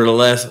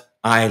 Nevertheless,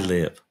 I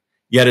live.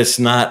 Yet it's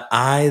not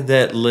I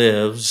that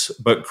lives,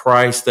 but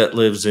Christ that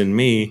lives in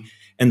me.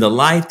 And the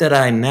life that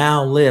I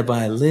now live,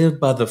 I live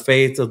by the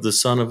faith of the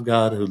Son of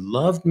God who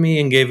loved me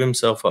and gave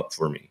himself up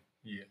for me.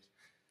 Yes.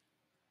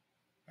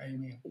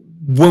 Amen.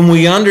 When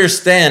we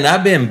understand,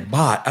 I've been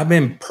bought, I've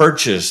been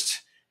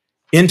purchased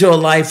into a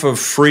life of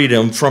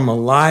freedom from a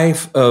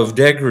life of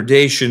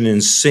degradation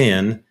and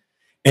sin.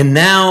 And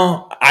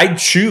now I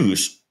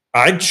choose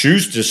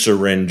to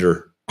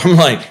surrender. I'm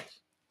like,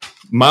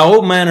 my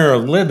old manner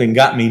of living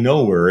got me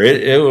nowhere.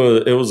 It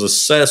was a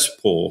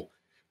cesspool.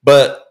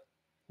 But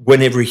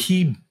whenever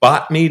he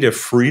bought me to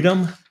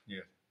freedom,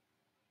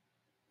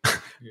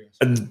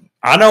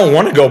 I don't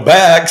want to go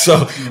back.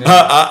 So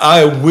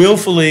I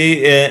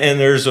willfully, and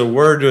there's a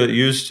word that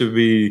used to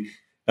be,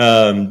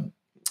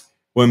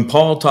 when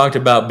Paul talked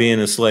about being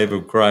a slave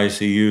of Christ,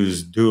 he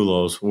used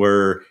doulos,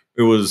 where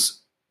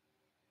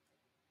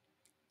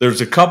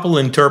there's a couple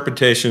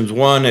interpretations.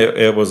 One,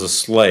 it was a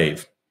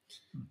slave.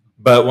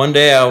 But one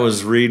day I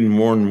was reading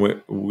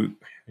Warren,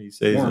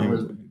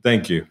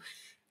 thank you.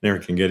 Never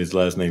can get his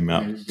last name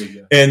out.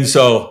 And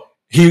so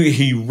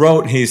he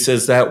wrote, he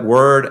says that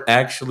word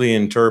actually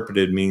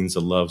interpreted means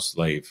a love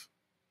slave.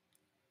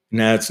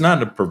 Now, it's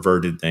not a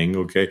perverted thing,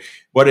 okay?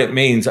 What it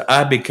means,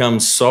 I become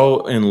so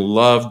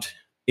loved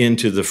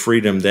into the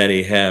freedom that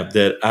he have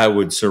that I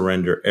would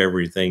surrender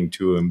everything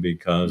to him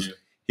because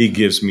he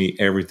gives me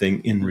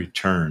everything in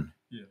return.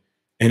 Yeah.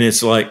 And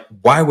it's like,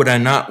 why would I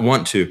not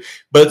want to?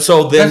 But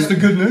so then... That's the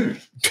good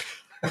news.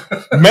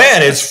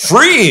 Man, it's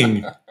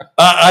freeing.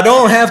 I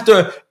don't have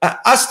to.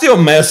 I still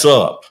mess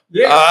up.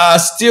 Yeah. I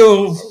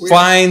still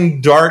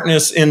find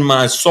darkness in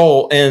my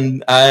soul,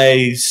 and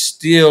I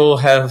still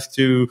have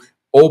to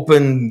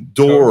open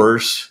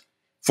doors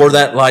for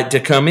that light to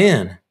come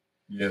in.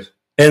 Yes.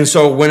 And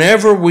so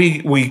whenever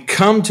we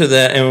come to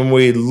that and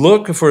we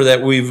look for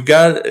that, we've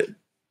got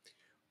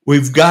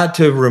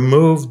to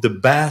remove the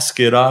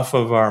basket off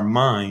of our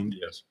mind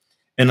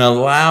and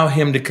allow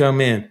him to come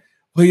in.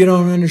 Well, you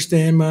don't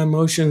understand. My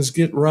emotions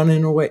get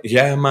running away.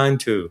 Yeah, mine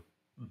too.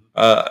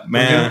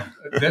 Man.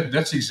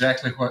 That's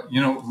exactly what,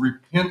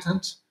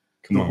 repentance,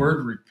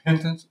 word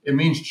repentance, it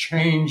means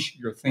change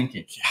your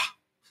thinking. Yeah.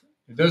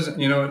 It doesn't,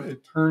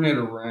 turn it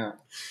around.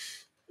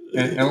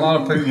 And a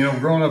lot of people,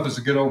 growing up as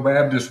a good old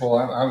Baptist, well,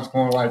 I was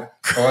going like,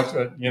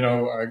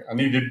 I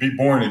need to be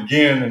born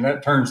again, and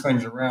that turns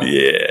things around.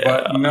 Yeah.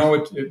 But no,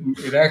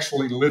 it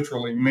actually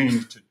literally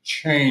means to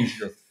change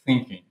your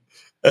thinking.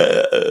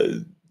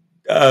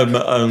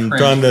 I'm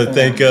trying to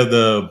think of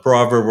the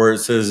proverb where it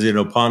says,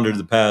 ponder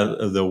the path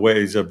of the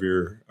ways of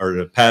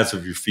the paths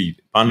of your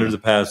feet. Ponder the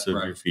paths of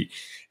your feet.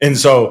 And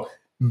so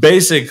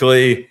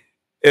basically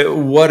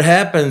what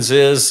happens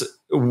is,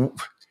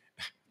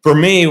 for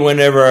me,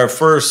 whenever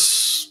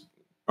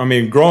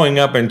growing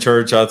up in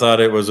church, I thought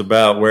it was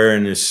about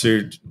wearing a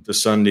suit to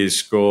Sunday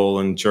school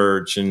and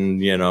church and,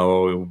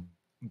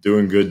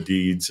 doing good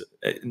deeds.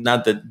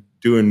 Not that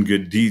doing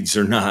good deeds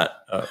are not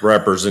a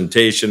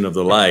representation of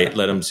the light.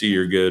 Let them see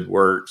your good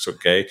works,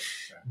 okay?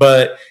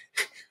 But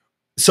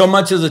so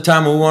much of the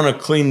time we want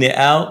to clean the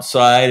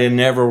outside and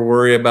never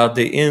worry about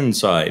the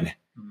inside.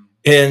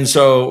 And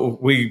so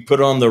we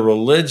put on the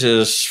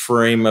religious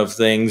frame of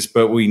things,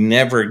 but we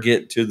never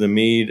get to the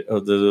meat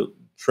of the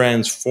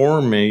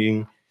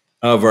transforming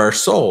of our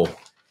soul.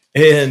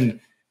 And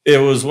it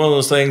was one of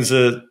those things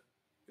that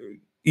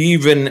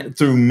even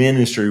through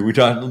ministry, we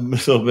talked a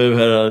little bit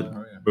about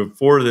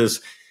before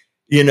this,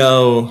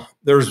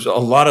 there's a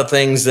lot of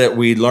things that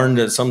we learned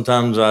that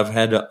sometimes I've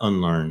had to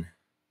unlearn.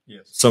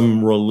 Yes.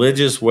 Some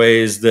religious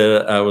ways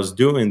that I was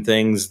doing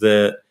things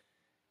that,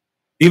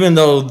 even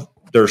though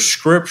they're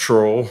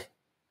scriptural,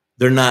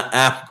 they're not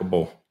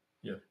applicable.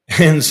 Yeah.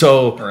 And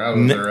so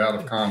they're out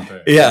of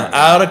context. Yeah,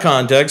 out of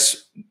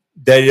context.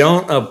 They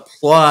don't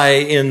apply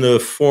in the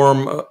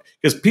form,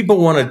 because people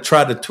want to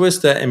try to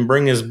twist that and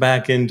bring us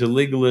back into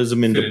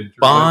legalism, into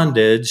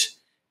bondage,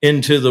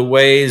 into the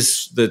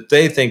ways that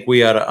they think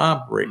we ought to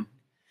operate.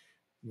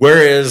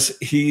 Whereas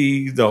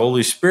the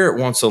Holy Spirit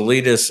wants to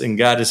lead us and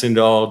guide us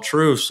into all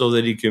truth so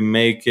that he can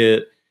make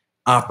it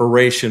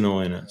operational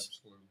in us.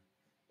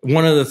 Absolutely.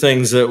 One of the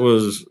things that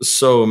was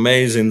so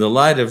amazing, the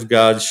light of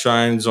God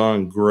shines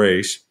on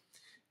grace.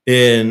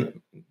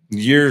 And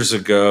years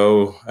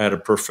ago, I had a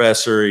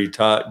professor, he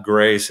taught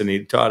grace, and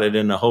he taught it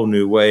in a whole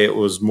new way. It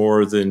was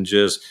more than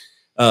just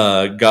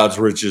God's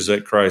riches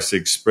at Christ's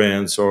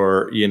expense,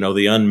 or,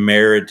 the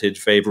unmerited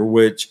favor,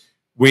 which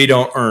we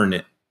don't earn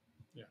it.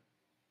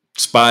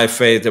 It's by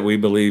faith that we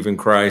believe in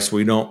Christ.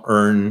 We don't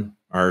earn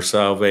our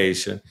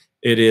salvation.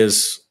 It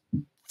is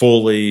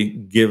fully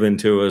given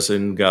to us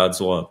in God's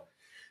love.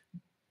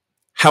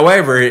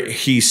 However,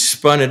 he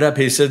spun it up.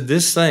 He said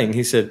this thing.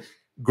 He said,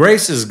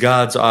 grace is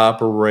God's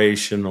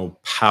operational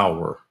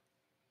power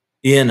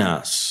in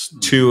us,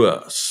 to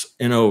us,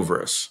 and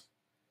over us.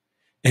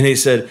 And he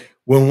said,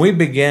 when we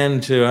begin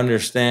to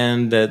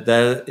understand that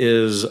that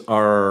is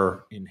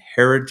our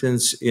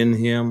inheritance in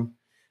him,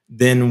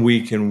 then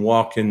we can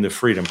walk in the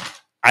freedom.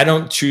 I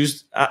don't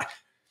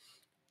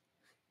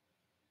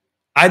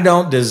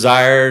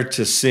desire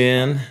to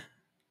sin,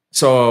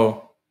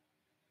 so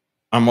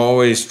I'm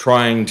always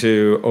trying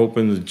to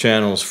open the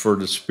channels for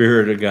the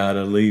Spirit of God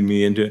to lead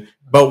me into it.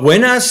 But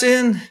when I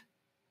sin,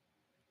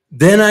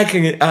 then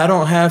I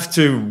don't have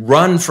to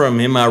run from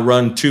him. I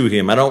run to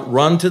him. I don't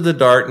run to the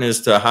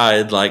darkness to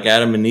hide like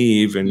Adam and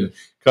Eve and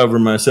cover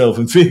myself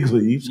in fig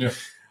leaves. Yeah.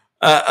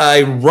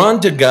 I run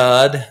to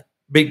God,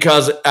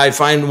 because I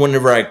find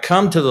whenever I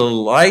come to the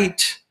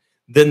light,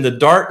 then the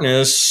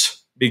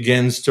darkness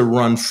begins to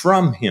run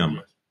from him.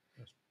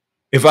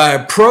 If I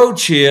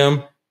approach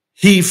him,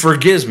 he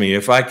forgives me.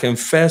 If I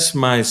confess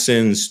my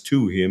sins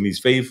to him, he's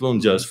faithful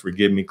and just,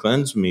 forgive me,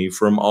 cleanse me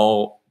from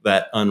all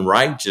that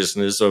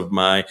unrighteousness of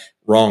my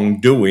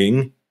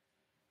wrongdoing.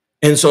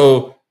 And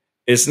so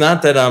it's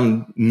not that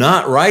I'm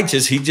not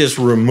righteous. He just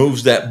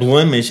removes that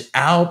blemish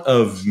out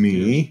of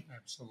me.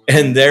 Absolutely.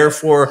 And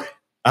therefore,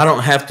 I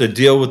don't have to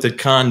deal with the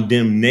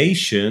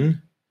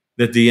condemnation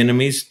that the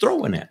enemy's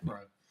throwing at me.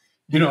 Right.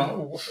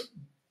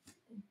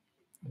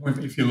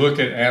 If you look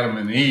at Adam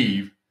and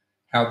Eve,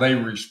 how they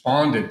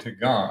responded to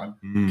God,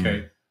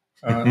 okay,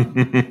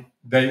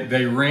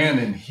 they ran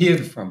and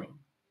hid from him.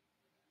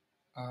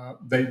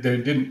 They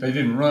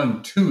didn't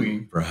run to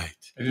him. Right.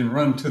 They didn't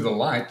run to the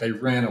light. They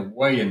ran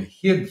away and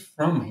hid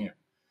from him.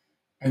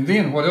 And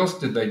then what else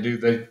did they do?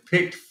 They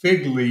picked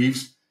fig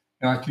leaves,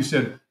 and like you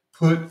said,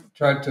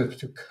 tried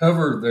to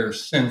cover their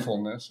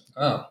sinfulness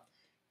up.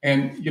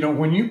 And,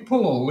 when you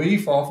pull a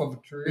leaf off of a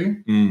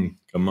tree,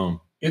 come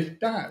on, it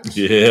dies.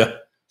 Yeah.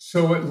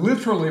 So it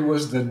literally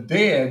was the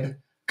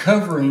dead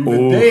covering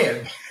the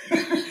dead.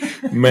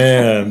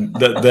 Man,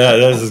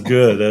 that's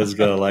good. That's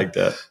good. I like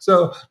that.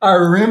 So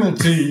our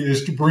remedy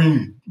is to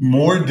bring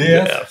more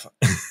death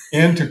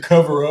in to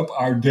cover up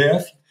our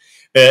death.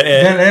 That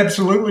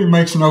absolutely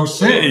makes no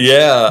sense.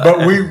 Yeah.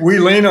 But we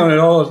lean on it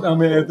all. I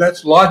mean,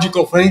 that's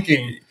logical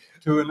thinking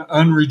to an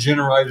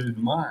unregenerated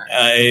mind.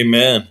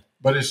 Amen.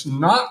 But it's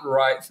not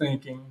right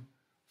thinking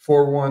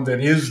for one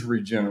that is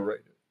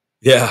regenerated.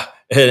 Yeah.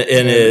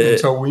 And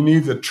so we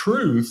need the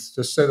truth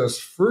to set us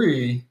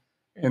free.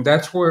 And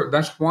that's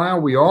why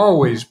we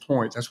always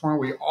point. That's why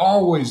we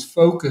always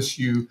focus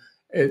you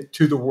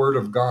to the Word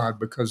of God,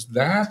 because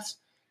that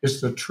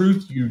is the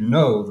truth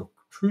the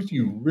truth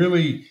you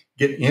really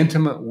get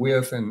intimate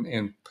with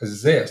and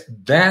possess.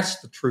 That's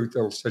the truth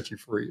that will set you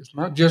free. It's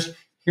not just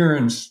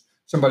hearing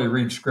somebody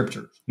read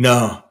scriptures.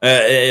 No,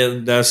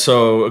 that's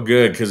so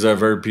good, because I've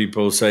heard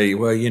people say,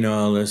 well,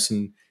 I'll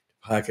listen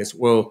to podcasts.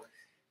 Well,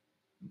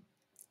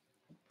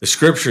 the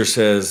scripture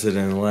says that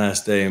in the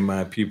last day,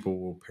 my people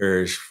will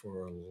perish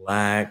for a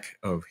lack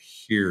of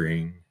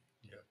hearing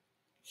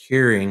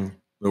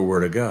the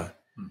word of God.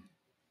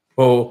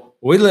 Well,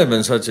 we live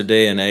in such a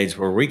day and age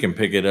where we can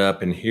pick it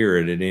up and hear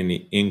it at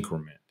any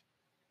increment.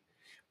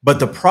 But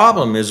the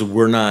problem is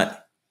we're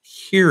not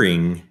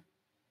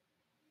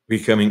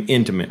becoming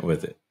intimate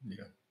with it.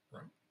 Yeah,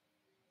 right.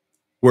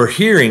 We're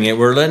hearing it,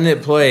 we're letting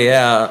it play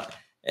out,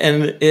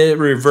 and it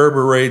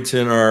reverberates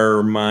in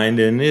our mind,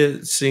 and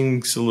it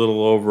sinks a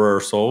little over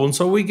our soul, and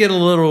so we get a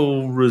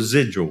little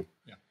residual.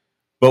 Yeah.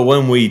 But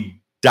when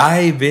we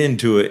dive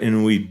into it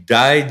and we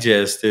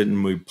digest it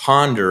and we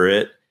ponder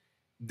it,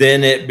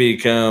 then it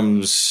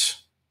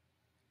becomes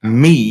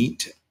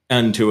meat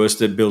unto us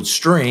that builds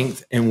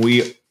strength, and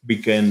we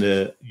begin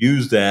to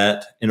use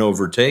that in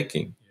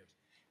overtaking.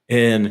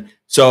 And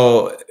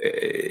so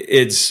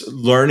it's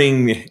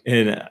learning,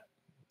 and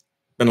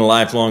been a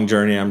lifelong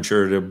journey. I'm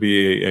sure it'll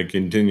be a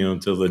continuum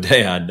until the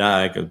day I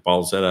die, because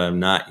Paul said, I have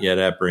not yet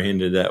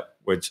apprehended that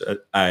which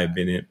I have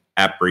been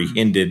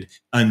apprehended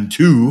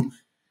unto.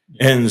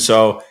 And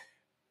so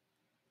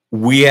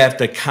we have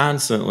to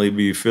constantly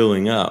be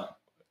filling up,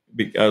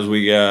 because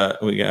we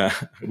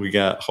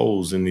got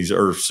holes in these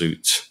earth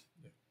suits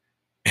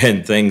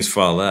and things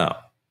fall out.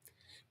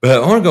 But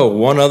I want to go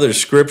one other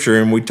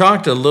scripture, and we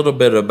talked a little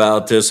bit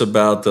about this,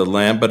 about the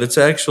lamp, but it's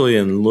actually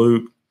in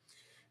Luke.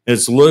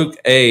 It's Luke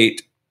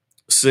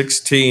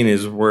 8:16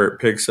 is where it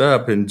picks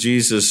up, and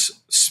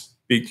Jesus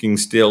speaking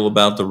still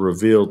about the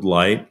revealed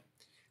light.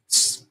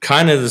 It's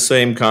kind of the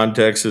same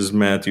context as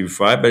Matthew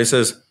 5, but he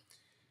says,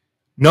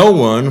 no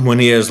one, when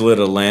he has lit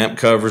a lamp,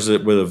 covers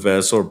it with a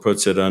vessel or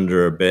puts it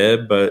under a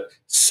bed, but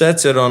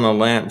sets it on a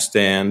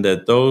lampstand,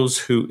 that those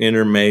who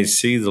enter may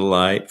see the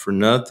light. For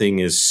nothing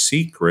is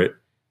secret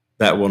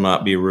that will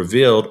not be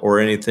revealed, or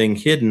anything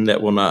hidden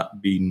that will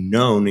not be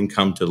known and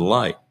come to the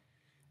light.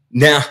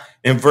 Now,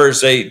 in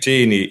verse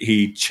 18,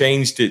 he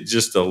changed it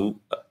just a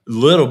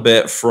little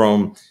bit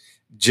from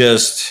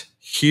just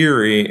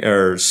hearing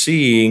or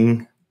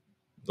seeing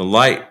the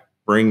light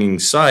bringing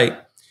sight.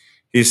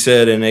 He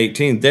said in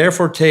 18,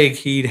 therefore take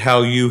heed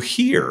how you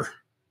hear.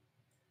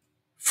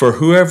 For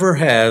whoever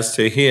has,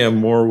 to him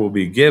more will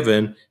be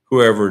given.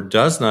 Whoever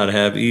does not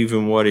have,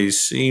 even what he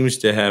seems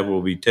to have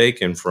will be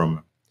taken from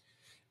him.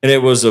 And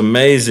it was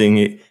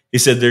amazing. He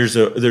said there's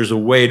a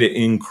way to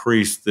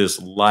increase this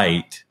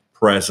light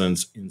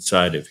presence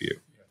inside of you.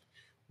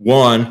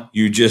 One,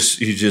 you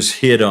just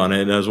hit on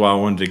it. That's why I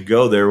wanted to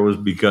go there, was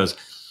because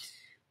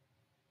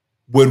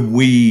when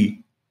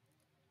we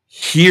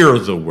hear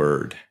the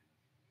word,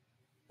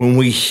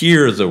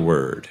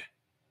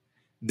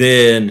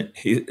 then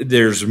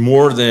there's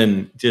more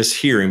than just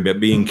hearing, but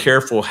being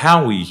careful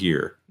how we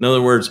hear. In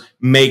other words,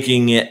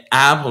 making it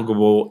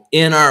applicable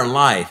in our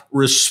life,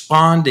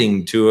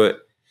 responding to it,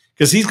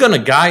 because he's going to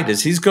guide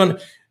us.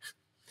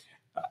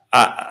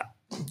 I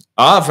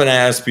often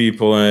ask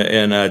people,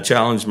 and I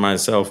challenge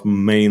myself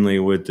mainly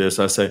with this.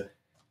 I say,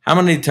 how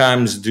many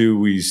times do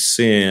we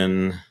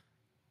sin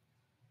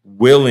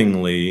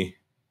willingly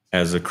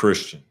as a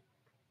Christian?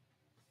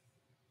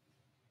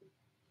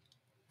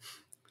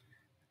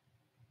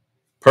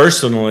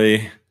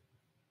 Personally,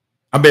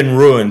 I've been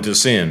ruined to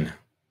sin.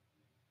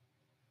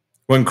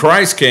 When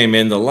Christ came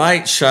in, the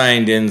light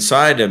shined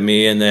inside of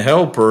me, and the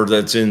helper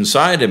that's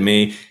inside of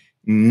me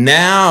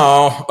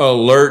now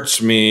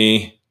alerts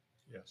me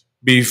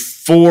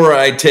before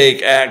I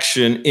take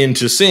action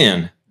into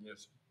sin.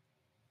 Yes.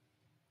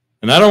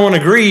 And I don't want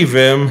to grieve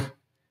him,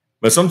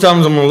 but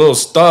sometimes I'm a little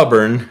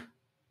stubborn,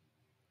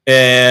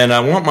 and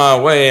I want my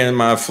way, and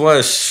my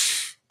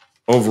flesh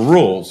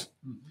overrules.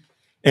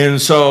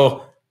 And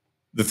so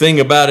the thing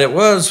about it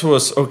was,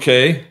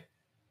 okay,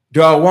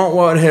 do I want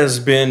what has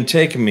been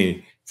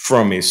taken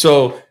from me?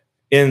 So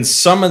in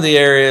some of the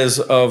areas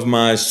of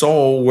my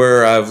soul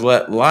where I've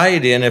let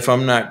light in, if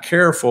I'm not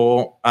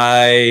careful,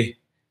 I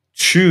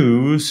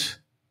choose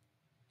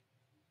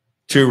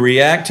to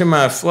react to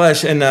my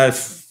flesh, and I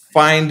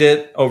find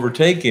it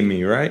overtaking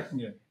me, right?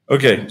 Yeah.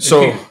 Okay,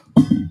 so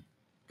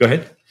go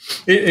ahead.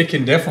 It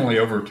can definitely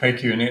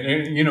overtake you. And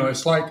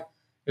it's like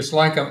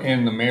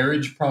in the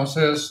marriage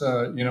process,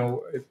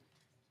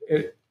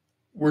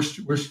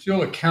 we're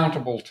still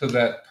accountable to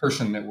that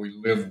person that we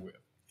live with.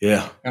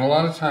 Yeah. And a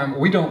lot of time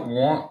we don't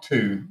want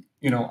to,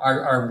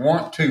 our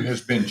want to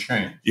has been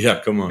changed. Yeah,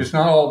 come on. It's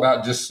not all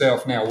about just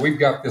self now. We've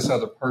got this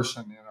other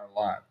person in our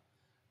life,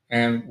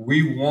 and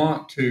we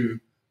want to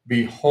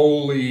be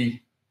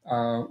wholly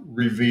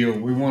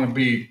revealed. We want to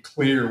be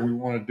clear. We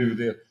want to do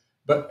this.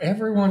 But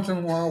every once in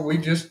a while, we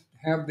just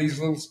have these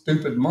little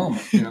stupid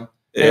moments, Yeah.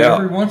 And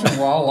every once in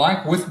a while,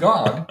 like with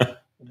God,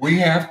 we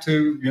have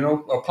to,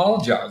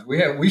 apologize.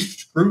 We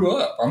screw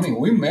up. I mean,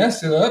 we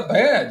mess it up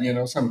bad,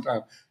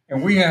 sometimes.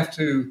 And we have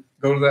to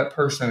go to that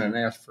person and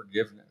ask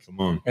forgiveness. Come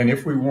on. And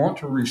if we want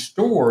to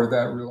restore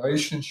that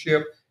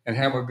relationship and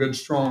have a good,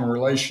 strong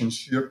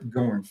relationship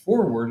going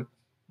forward,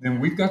 then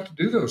we've got to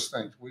do those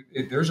things.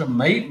 There's a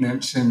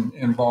maintenance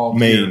involved.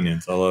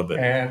 Maintenance, I love it.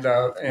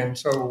 And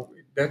so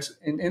that's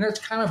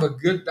kind of a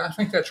good. I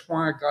think that's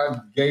why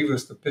God gave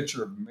us the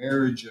picture of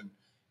marriage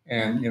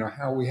and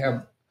how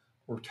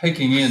we're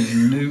taking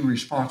in new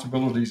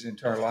responsibilities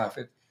into our life.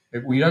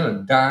 We got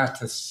to die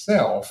to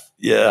self.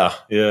 Yeah.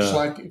 It's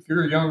like if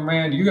you're a young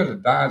man, you got to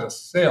die to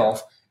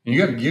self, and you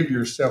got to give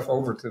yourself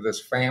over to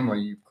this family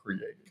you've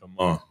created. Come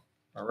on.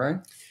 All right.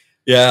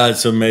 Yeah,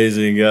 it's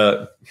amazing.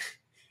 You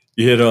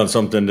hit on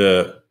something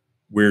that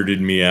weirded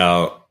me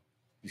out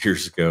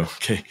years ago.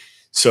 Okay,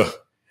 so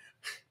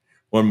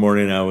one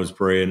morning I was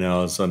praying, and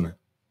all of a sudden,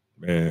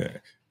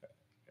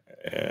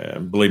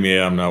 believe me,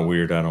 I'm not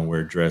weird. I don't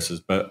wear dresses.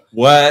 But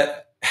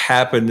what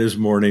happened this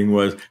morning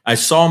was I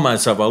saw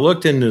myself. I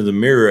looked into the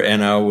mirror,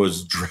 and I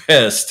was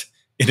dressed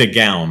in a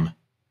gown.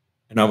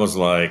 And I was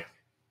like,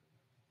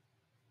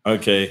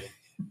 okay,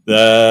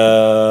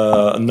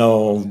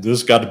 no,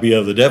 this got to be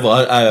of the devil.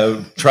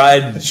 I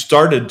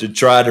started to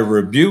try to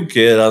rebuke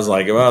it. I was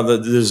like, well,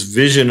 this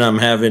vision I'm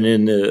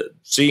having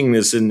seeing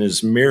this in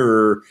this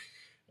mirror.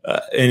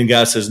 And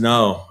God says,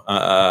 no,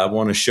 I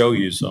want to show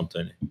you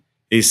something.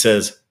 He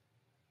says,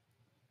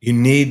 you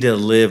need to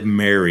live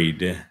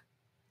married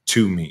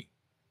to me.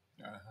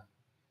 Uh-huh.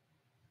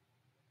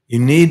 You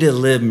need to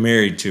live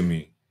married to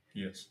me.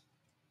 Yes.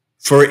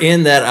 For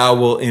in that I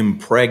will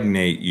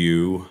impregnate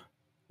you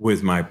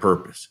with my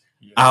purpose.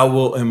 Yes. I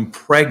will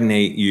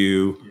impregnate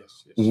you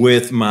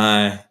with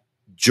my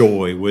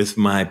joy, with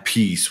my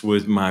peace,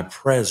 with my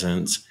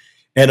presence.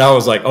 And I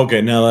was like,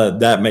 okay, now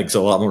that makes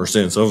a lot more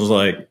sense. I was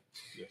like,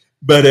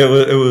 but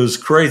it was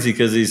crazy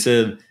because he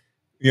said,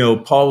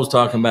 Paul was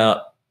talking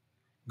about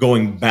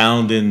going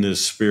bound in the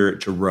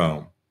spirit to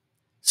Rome.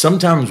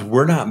 Sometimes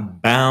we're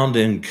not bound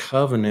in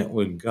covenant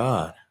with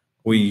God.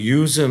 We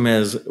use him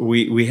as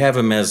we have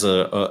him as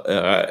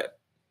a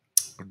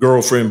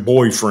girlfriend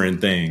boyfriend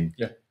thing.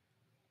 Yeah,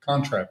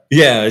 contract.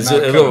 Yeah, it's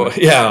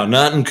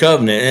not in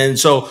covenant. And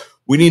so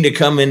we need to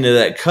come into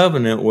that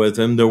covenant with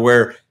him to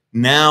where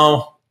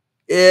now,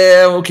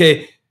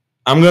 okay,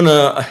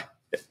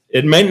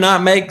 it may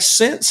not make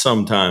sense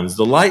sometimes.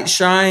 The light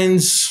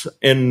shines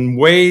in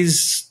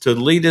ways to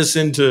lead us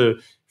into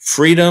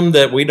freedom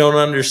that we don't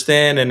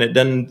understand, and it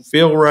doesn't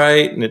feel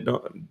right, and it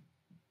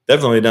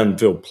definitely doesn't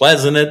feel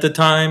pleasant at the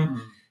time. Mm-hmm.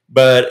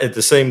 But at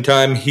the same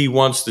time, he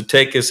wants to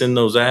take us in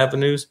those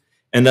avenues.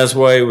 And that's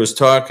why he was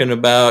talking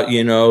about,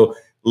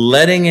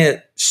 letting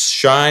it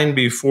shine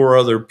before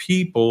other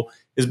people,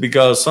 is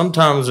because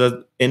sometimes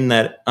in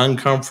that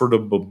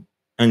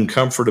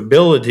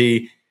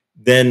uncomfortability,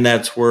 then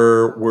that's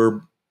where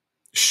we're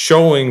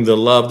showing the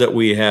love that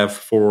we have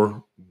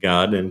for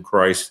God and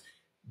Christ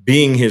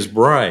being his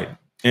bride.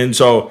 And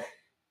so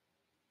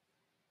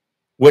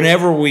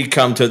whenever we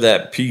come to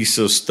that piece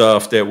of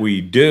stuff that we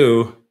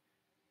do,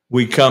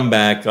 we come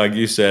back, like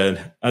you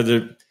said,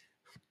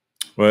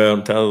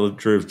 well, tell the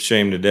truth,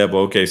 shame the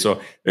devil. Okay,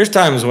 so there's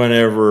times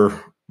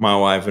whenever my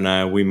wife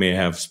and we may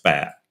have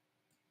spat.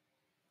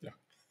 Yeah.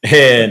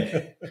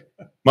 And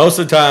most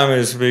of the time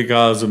it's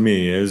because of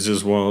me. It's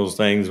just one of those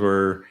things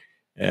where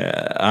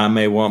I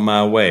may want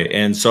my way.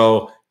 And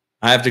so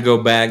I have to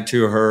go back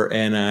to her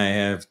and I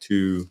have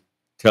to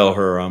tell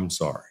her I'm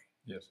sorry.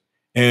 Yes.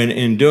 And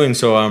in doing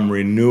so, I'm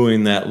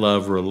renewing that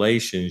love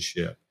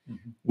relationship.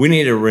 Mm-hmm. We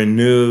need to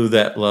renew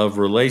that love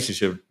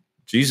relationship.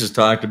 Jesus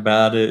talked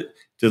about it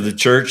to the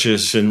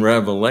churches in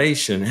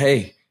Revelation.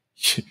 Hey,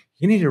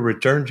 you need to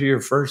return to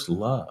your first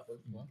love.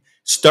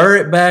 Stir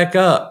it back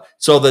up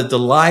so that the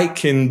light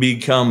can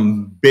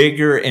become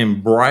bigger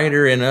and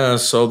brighter in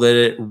us so that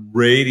it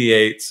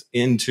radiates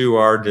into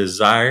our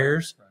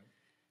desires.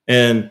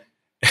 And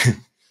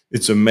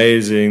it's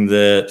amazing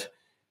that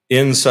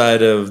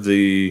inside of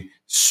the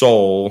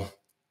soul,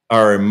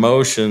 our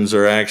emotions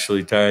are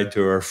actually tied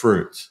to our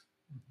fruits.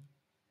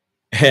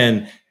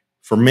 And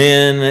for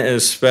men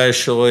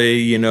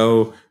especially,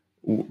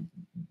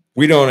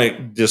 we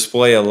don't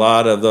display a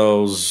lot of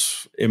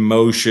those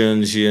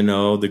emotions,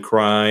 the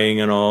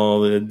crying and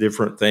all the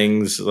different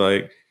things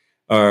like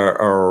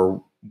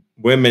our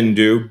women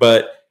do.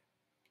 But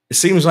it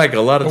seems like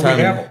a lot of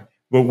times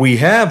we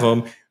have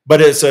them,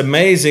 but it's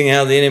amazing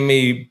how the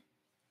enemy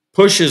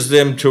pushes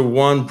them to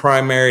one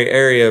primary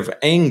area of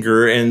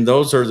anger, and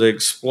those are the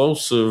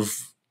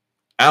explosive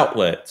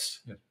outlets.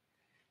 Yeah.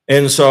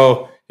 And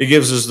so it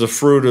gives us the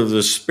fruit of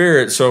the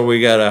Spirit, so we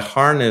got to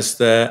harness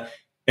that.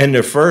 And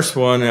the first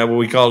one,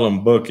 we call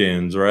them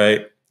bookends,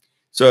 right?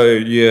 So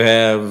you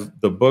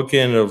have the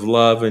bookend of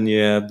love and you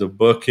have the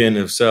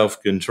bookend of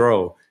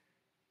self-control.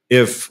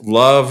 If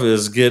love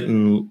is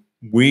getting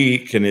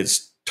weak and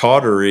it's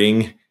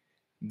tottering,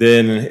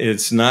 then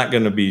it's not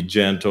going to be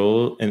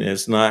gentle and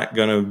it's not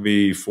going to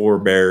be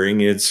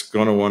forbearing. It's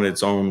going to want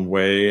its own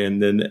way.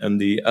 And then on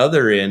the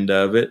other end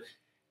of it,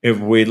 if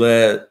we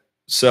let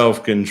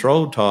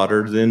self-control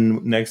totter,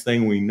 then next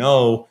thing we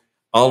know,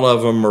 all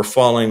of them are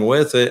falling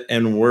with it,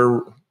 and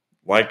we're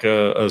like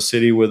a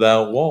city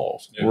without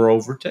walls. Yeah. We're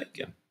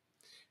overtaken.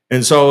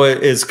 And so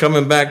it's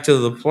coming back to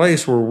the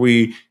place where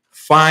we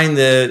find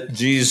that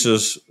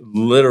Jesus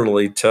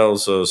literally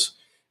tells us,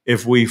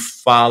 if we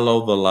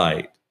follow the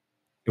light,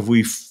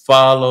 we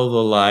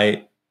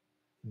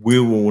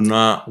will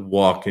not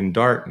walk in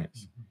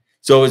darkness. Mm-hmm.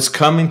 So it's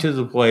coming to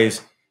the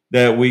place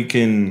that we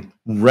can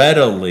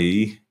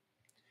readily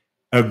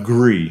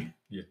agree.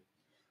 Yeah.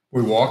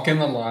 We walk in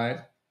the light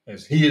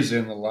as he is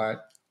in the light.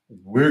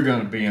 We're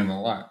going to be in the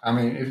light. I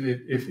mean,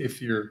 if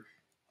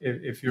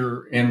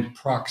you're in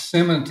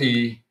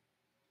proximity,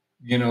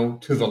 to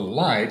the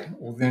light,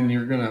 well, then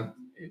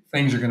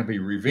things are going to be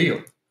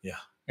revealed. Yeah.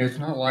 It's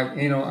not like,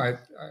 I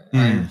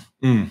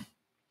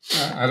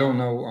don't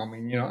know. I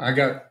mean,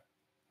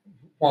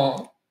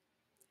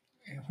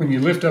 when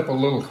you lift up a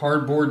little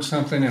cardboard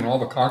something and all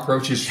the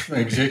cockroaches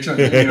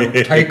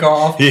take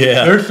off,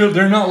 yeah,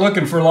 they're not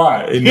looking for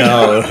light.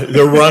 No,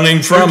 they're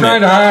running from it. They're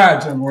trying to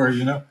hide somewhere,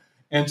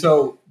 And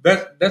so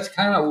that's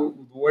kind of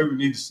the way we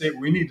need to see it.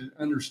 We need to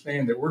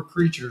understand that we're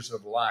creatures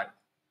of light.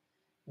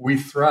 We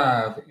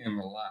thrive in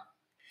the light.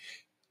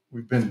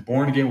 We've been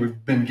born again.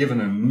 We've been given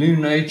a new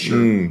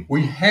nature.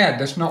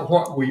 That's not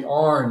what we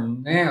are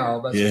now.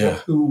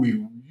 That's who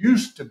we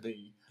used to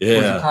be.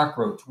 Was a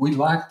cockroach. We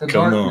like the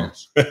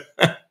darkness.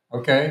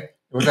 Okay?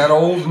 With that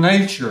old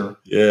nature,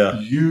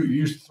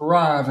 you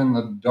thrive in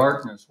the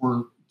darkness.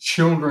 We're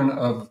children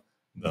of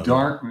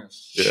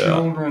darkness,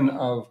 children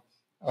of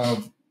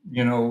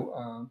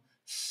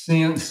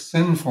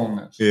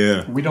sinfulness.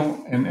 Yeah. We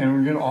don't, and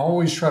we're going to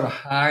always try to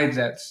hide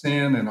that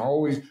sin, and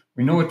always,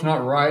 we know it's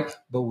not right,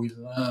 but we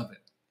love it.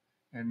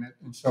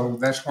 And so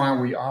that's why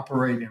we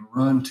operate and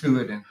run to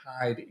it and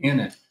hide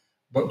in it.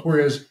 But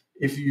whereas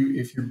if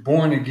you're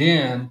born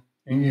again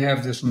and you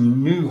have this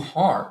new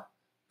heart,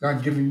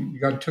 God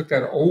took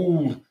that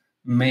old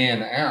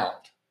man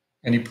out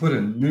and He put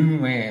a new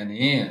man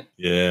in.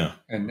 Yeah.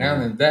 And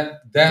now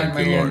that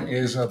man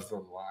is of the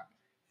light.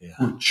 Yeah.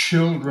 We're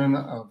children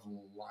of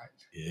light.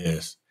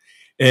 Yes.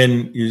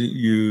 And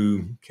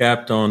you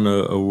capped on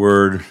a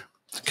word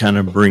to kind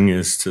of bring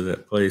us to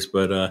that place.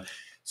 But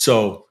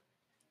so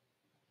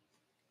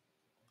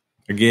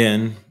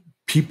again,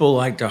 people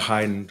like to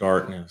hide in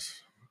darkness.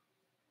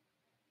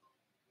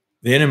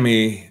 The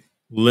enemy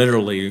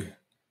literally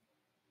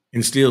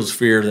instills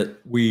fear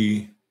that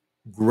we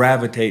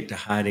gravitate to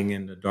hiding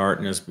in the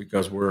darkness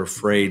because we're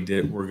afraid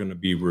that we're going to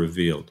be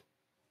revealed.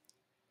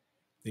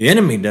 The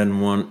enemy doesn't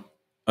want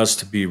us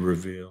to be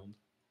revealed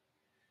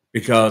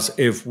because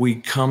if we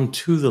come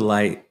to the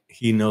light,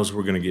 he knows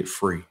we're going to get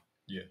free.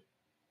 Yeah.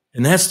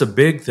 And that's the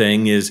big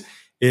thing is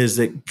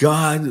that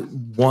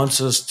God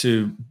wants us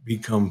to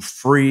become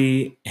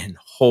free and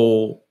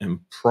whole and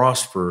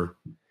prosper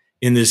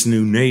in this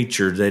new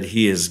nature that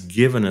He has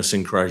given us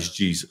in Christ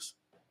Jesus.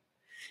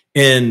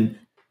 And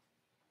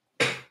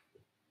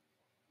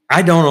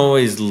I don't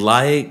always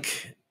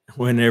like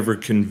whenever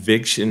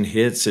conviction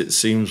hits, it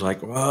seems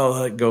like,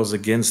 well, that goes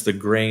against the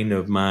grain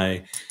of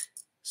my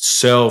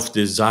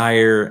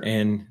self-desire.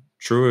 And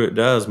true, it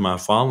does, my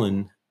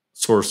fallen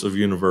source of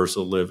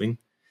universal living.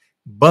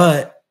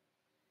 But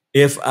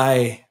if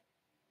I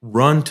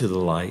run to the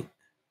light,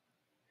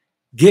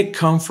 get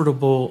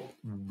comfortable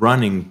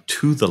running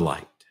to the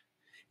light.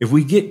 If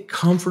we get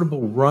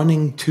comfortable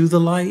running to the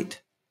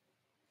light,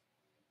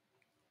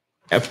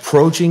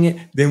 approaching it,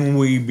 then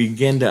we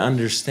begin to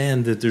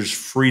understand that there's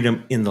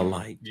freedom in the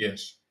light.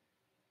 Yes.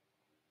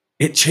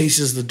 It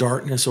chases the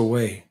darkness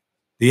away.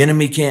 The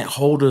enemy can't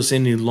hold us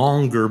any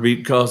longer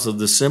because of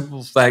the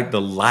simple fact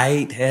the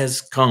light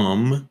has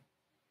come.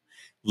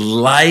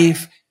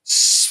 Life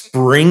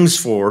springs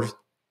forth.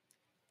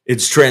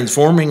 It's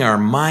transforming our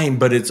mind,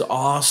 but it's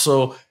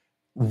also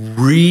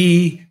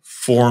reforming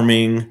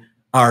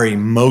our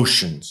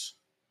emotions,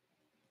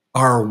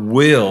 our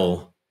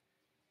will,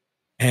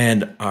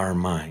 and our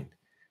mind.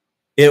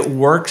 It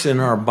works in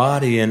our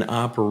body in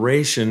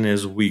operation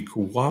as we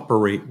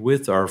cooperate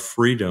with our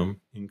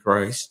freedom in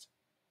Christ.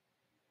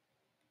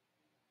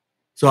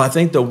 So I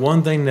think the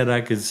one thing that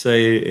I could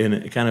say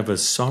in kind of a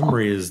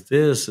summary is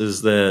this,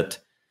 is that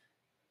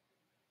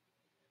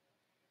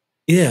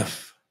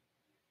if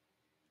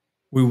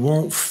we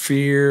won't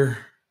fear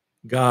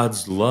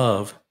God's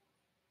love,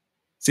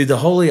 see, the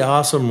holy,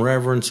 awesome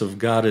reverence of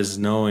God is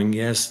knowing,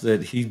 yes,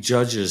 that He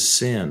judges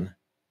sin,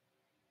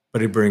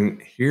 but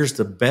here's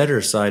the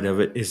better side of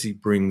it, is He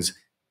brings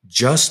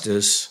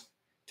justice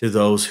to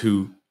those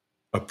who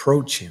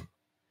approach Him.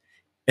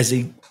 As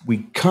we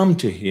come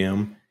to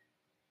Him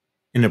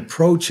and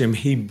approach Him,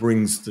 He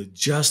brings the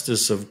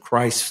justice of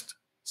Christ's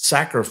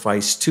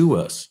sacrifice to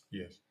us.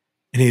 Yes.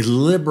 And He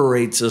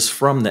liberates us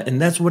from that. And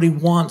that's what He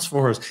wants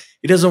for us.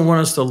 He doesn't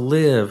want us to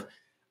live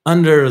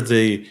under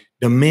the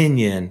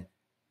dominion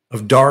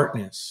of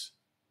darkness,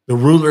 the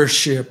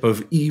rulership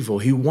of evil.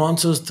 He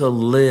wants us to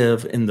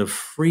live in the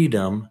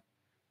freedom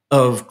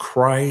of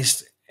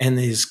Christ and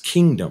His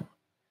kingdom.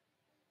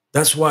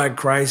 That's why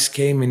Christ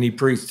came and He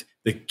preached,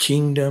 the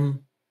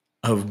kingdom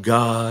of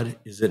God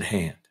is at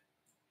hand.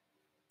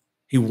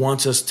 He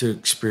wants us to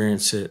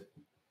experience it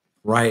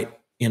right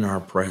in our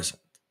present.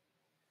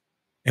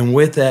 And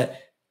with that,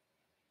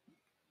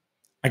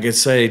 I could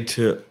say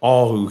to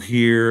all who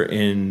hear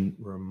and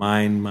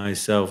remind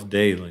myself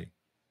daily,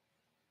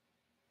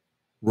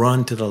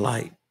 run to the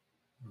light.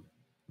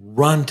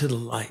 Run to the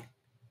light.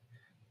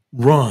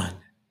 Run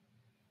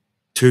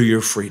to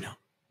your freedom.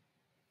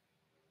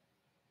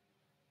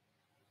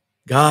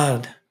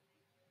 God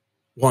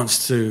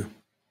wants to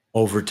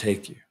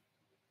overtake you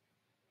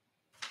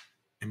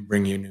and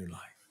bring you new life.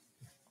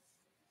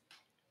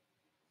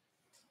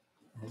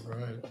 All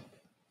right.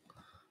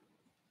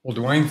 Well,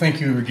 Duane,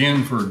 thank you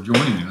again for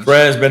joining us.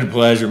 Brad, it's been a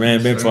pleasure, man.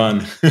 It's been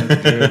fun.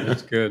 That's good.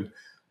 That's good.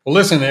 Well,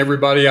 listen,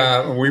 everybody,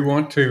 we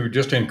want to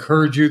just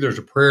encourage you. There's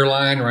a prayer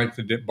line right at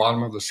the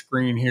bottom of the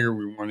screen here.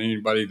 We want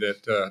anybody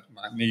that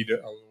might need a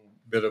little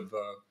bit of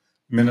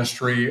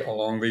ministry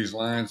along these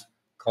lines,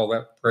 call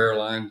that prayer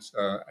line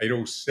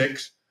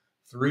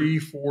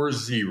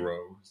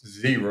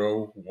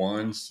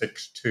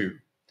 806-340-0162.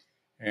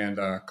 And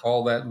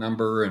call that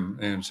number,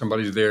 and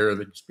somebody's there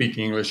that can speak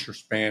English or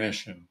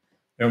Spanish, and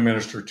they'll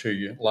minister to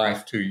you,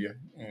 life to you.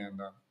 And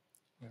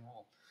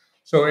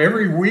so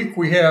every week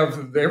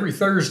every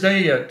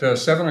Thursday at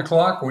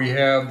 7:00, we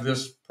have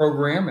this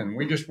program, and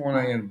we just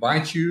want to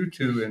invite you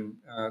to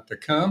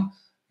come,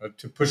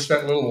 to push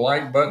that little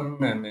like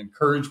button and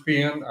encourage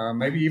pin,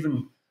 maybe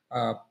even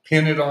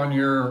pin it on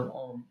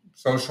your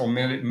social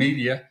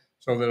media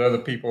so that other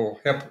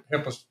people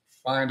help us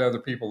find other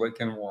people that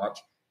can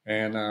watch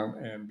and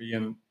be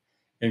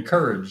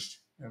encouraged.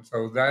 And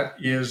so that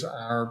is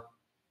our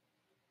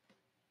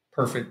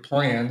perfect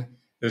plan,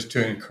 is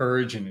to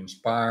encourage and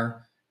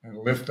inspire and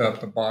lift up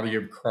the body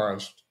of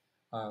Christ,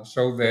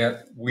 so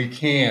that we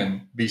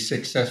can be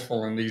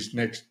successful in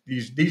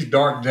these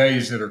dark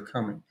days that are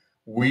coming.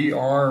 We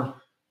are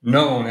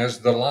known as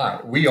the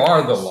light. We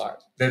are the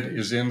light that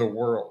is in the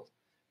world.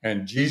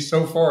 And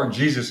so far,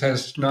 Jesus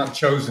has not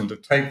chosen to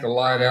take the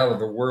light out of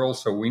the world,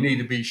 so we need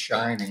to be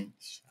shining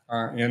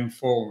in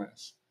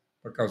fullness,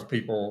 because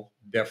people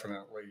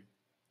definitely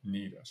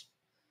need us.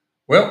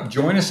 Well,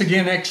 join us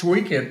again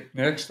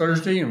next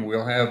Thursday, and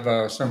we'll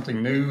have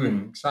something new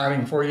and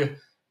exciting for you.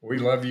 We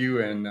love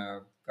you, and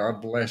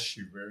God bless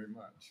you very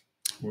much.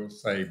 We'll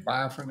say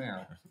bye for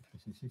now.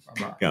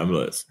 Bye-bye. God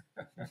bless.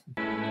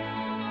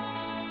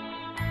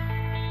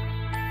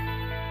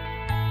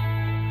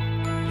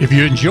 If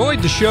you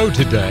enjoyed the show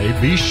today,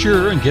 be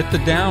sure and get the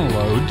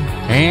download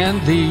and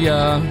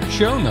the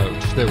show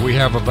notes that we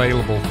have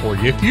available for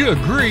you. If you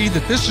agree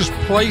that this is a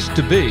place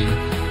to be,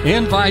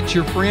 invite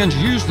your friends.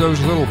 Use those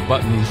little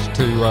buttons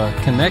to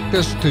connect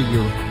us to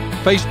your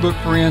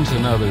Facebook friends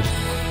and others.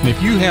 And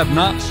if you have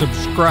not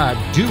subscribed,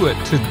 do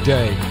it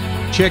today.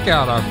 Check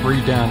out our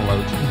free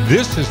downloads.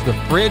 This is the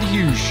Fred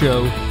Hughes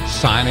Show,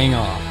 signing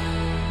off.